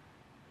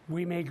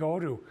we may go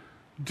to,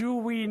 do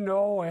we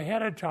know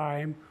ahead of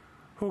time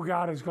who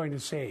God is going to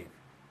save?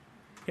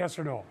 Yes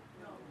or no?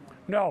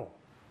 No.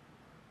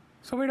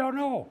 So we don't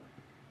know.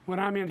 When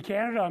I'm in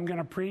Canada, I'm going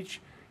to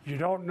preach, you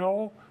don't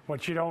know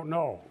what you don't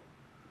know.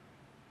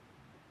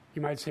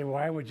 You might say,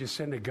 why would you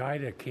send a guy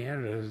to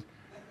Canada?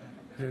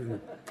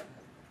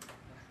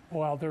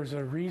 Well, there's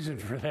a reason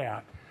for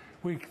that.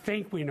 We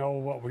think we know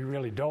what we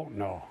really don't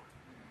know,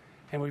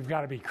 and we've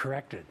got to be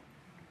corrected.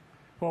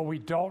 What we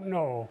don't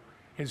know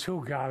is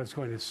who God is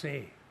going to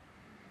save.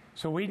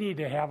 So we need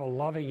to have a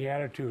loving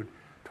attitude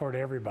toward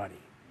everybody.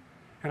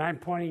 And I'm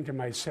pointing to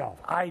myself.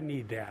 I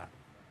need that.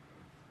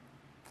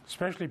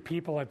 Especially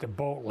people at the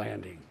boat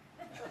landing.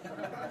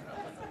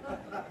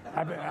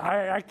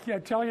 I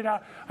tell you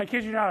now, I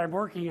kid you not, I'm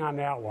working on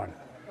that one.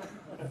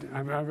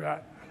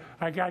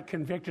 I got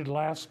convicted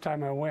last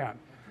time I went.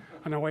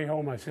 On the way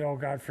home, I said, oh,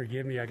 God,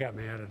 forgive me. I got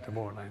mad at the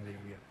boat landing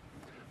again.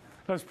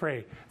 Let's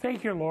pray.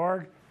 Thank you,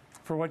 Lord,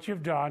 for what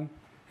you've done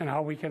and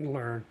how we can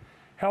learn.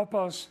 Help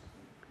us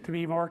to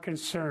be more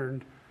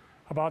concerned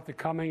about the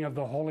coming of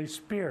the Holy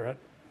Spirit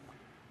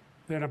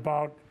than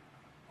about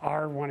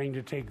our wanting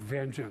to take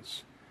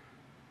vengeance.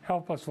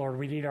 Help us, Lord.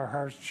 We need our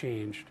hearts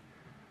changed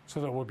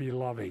so that we'll be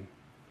loving.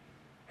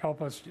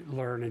 Help us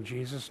learn in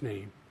Jesus'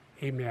 name.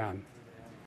 Amen.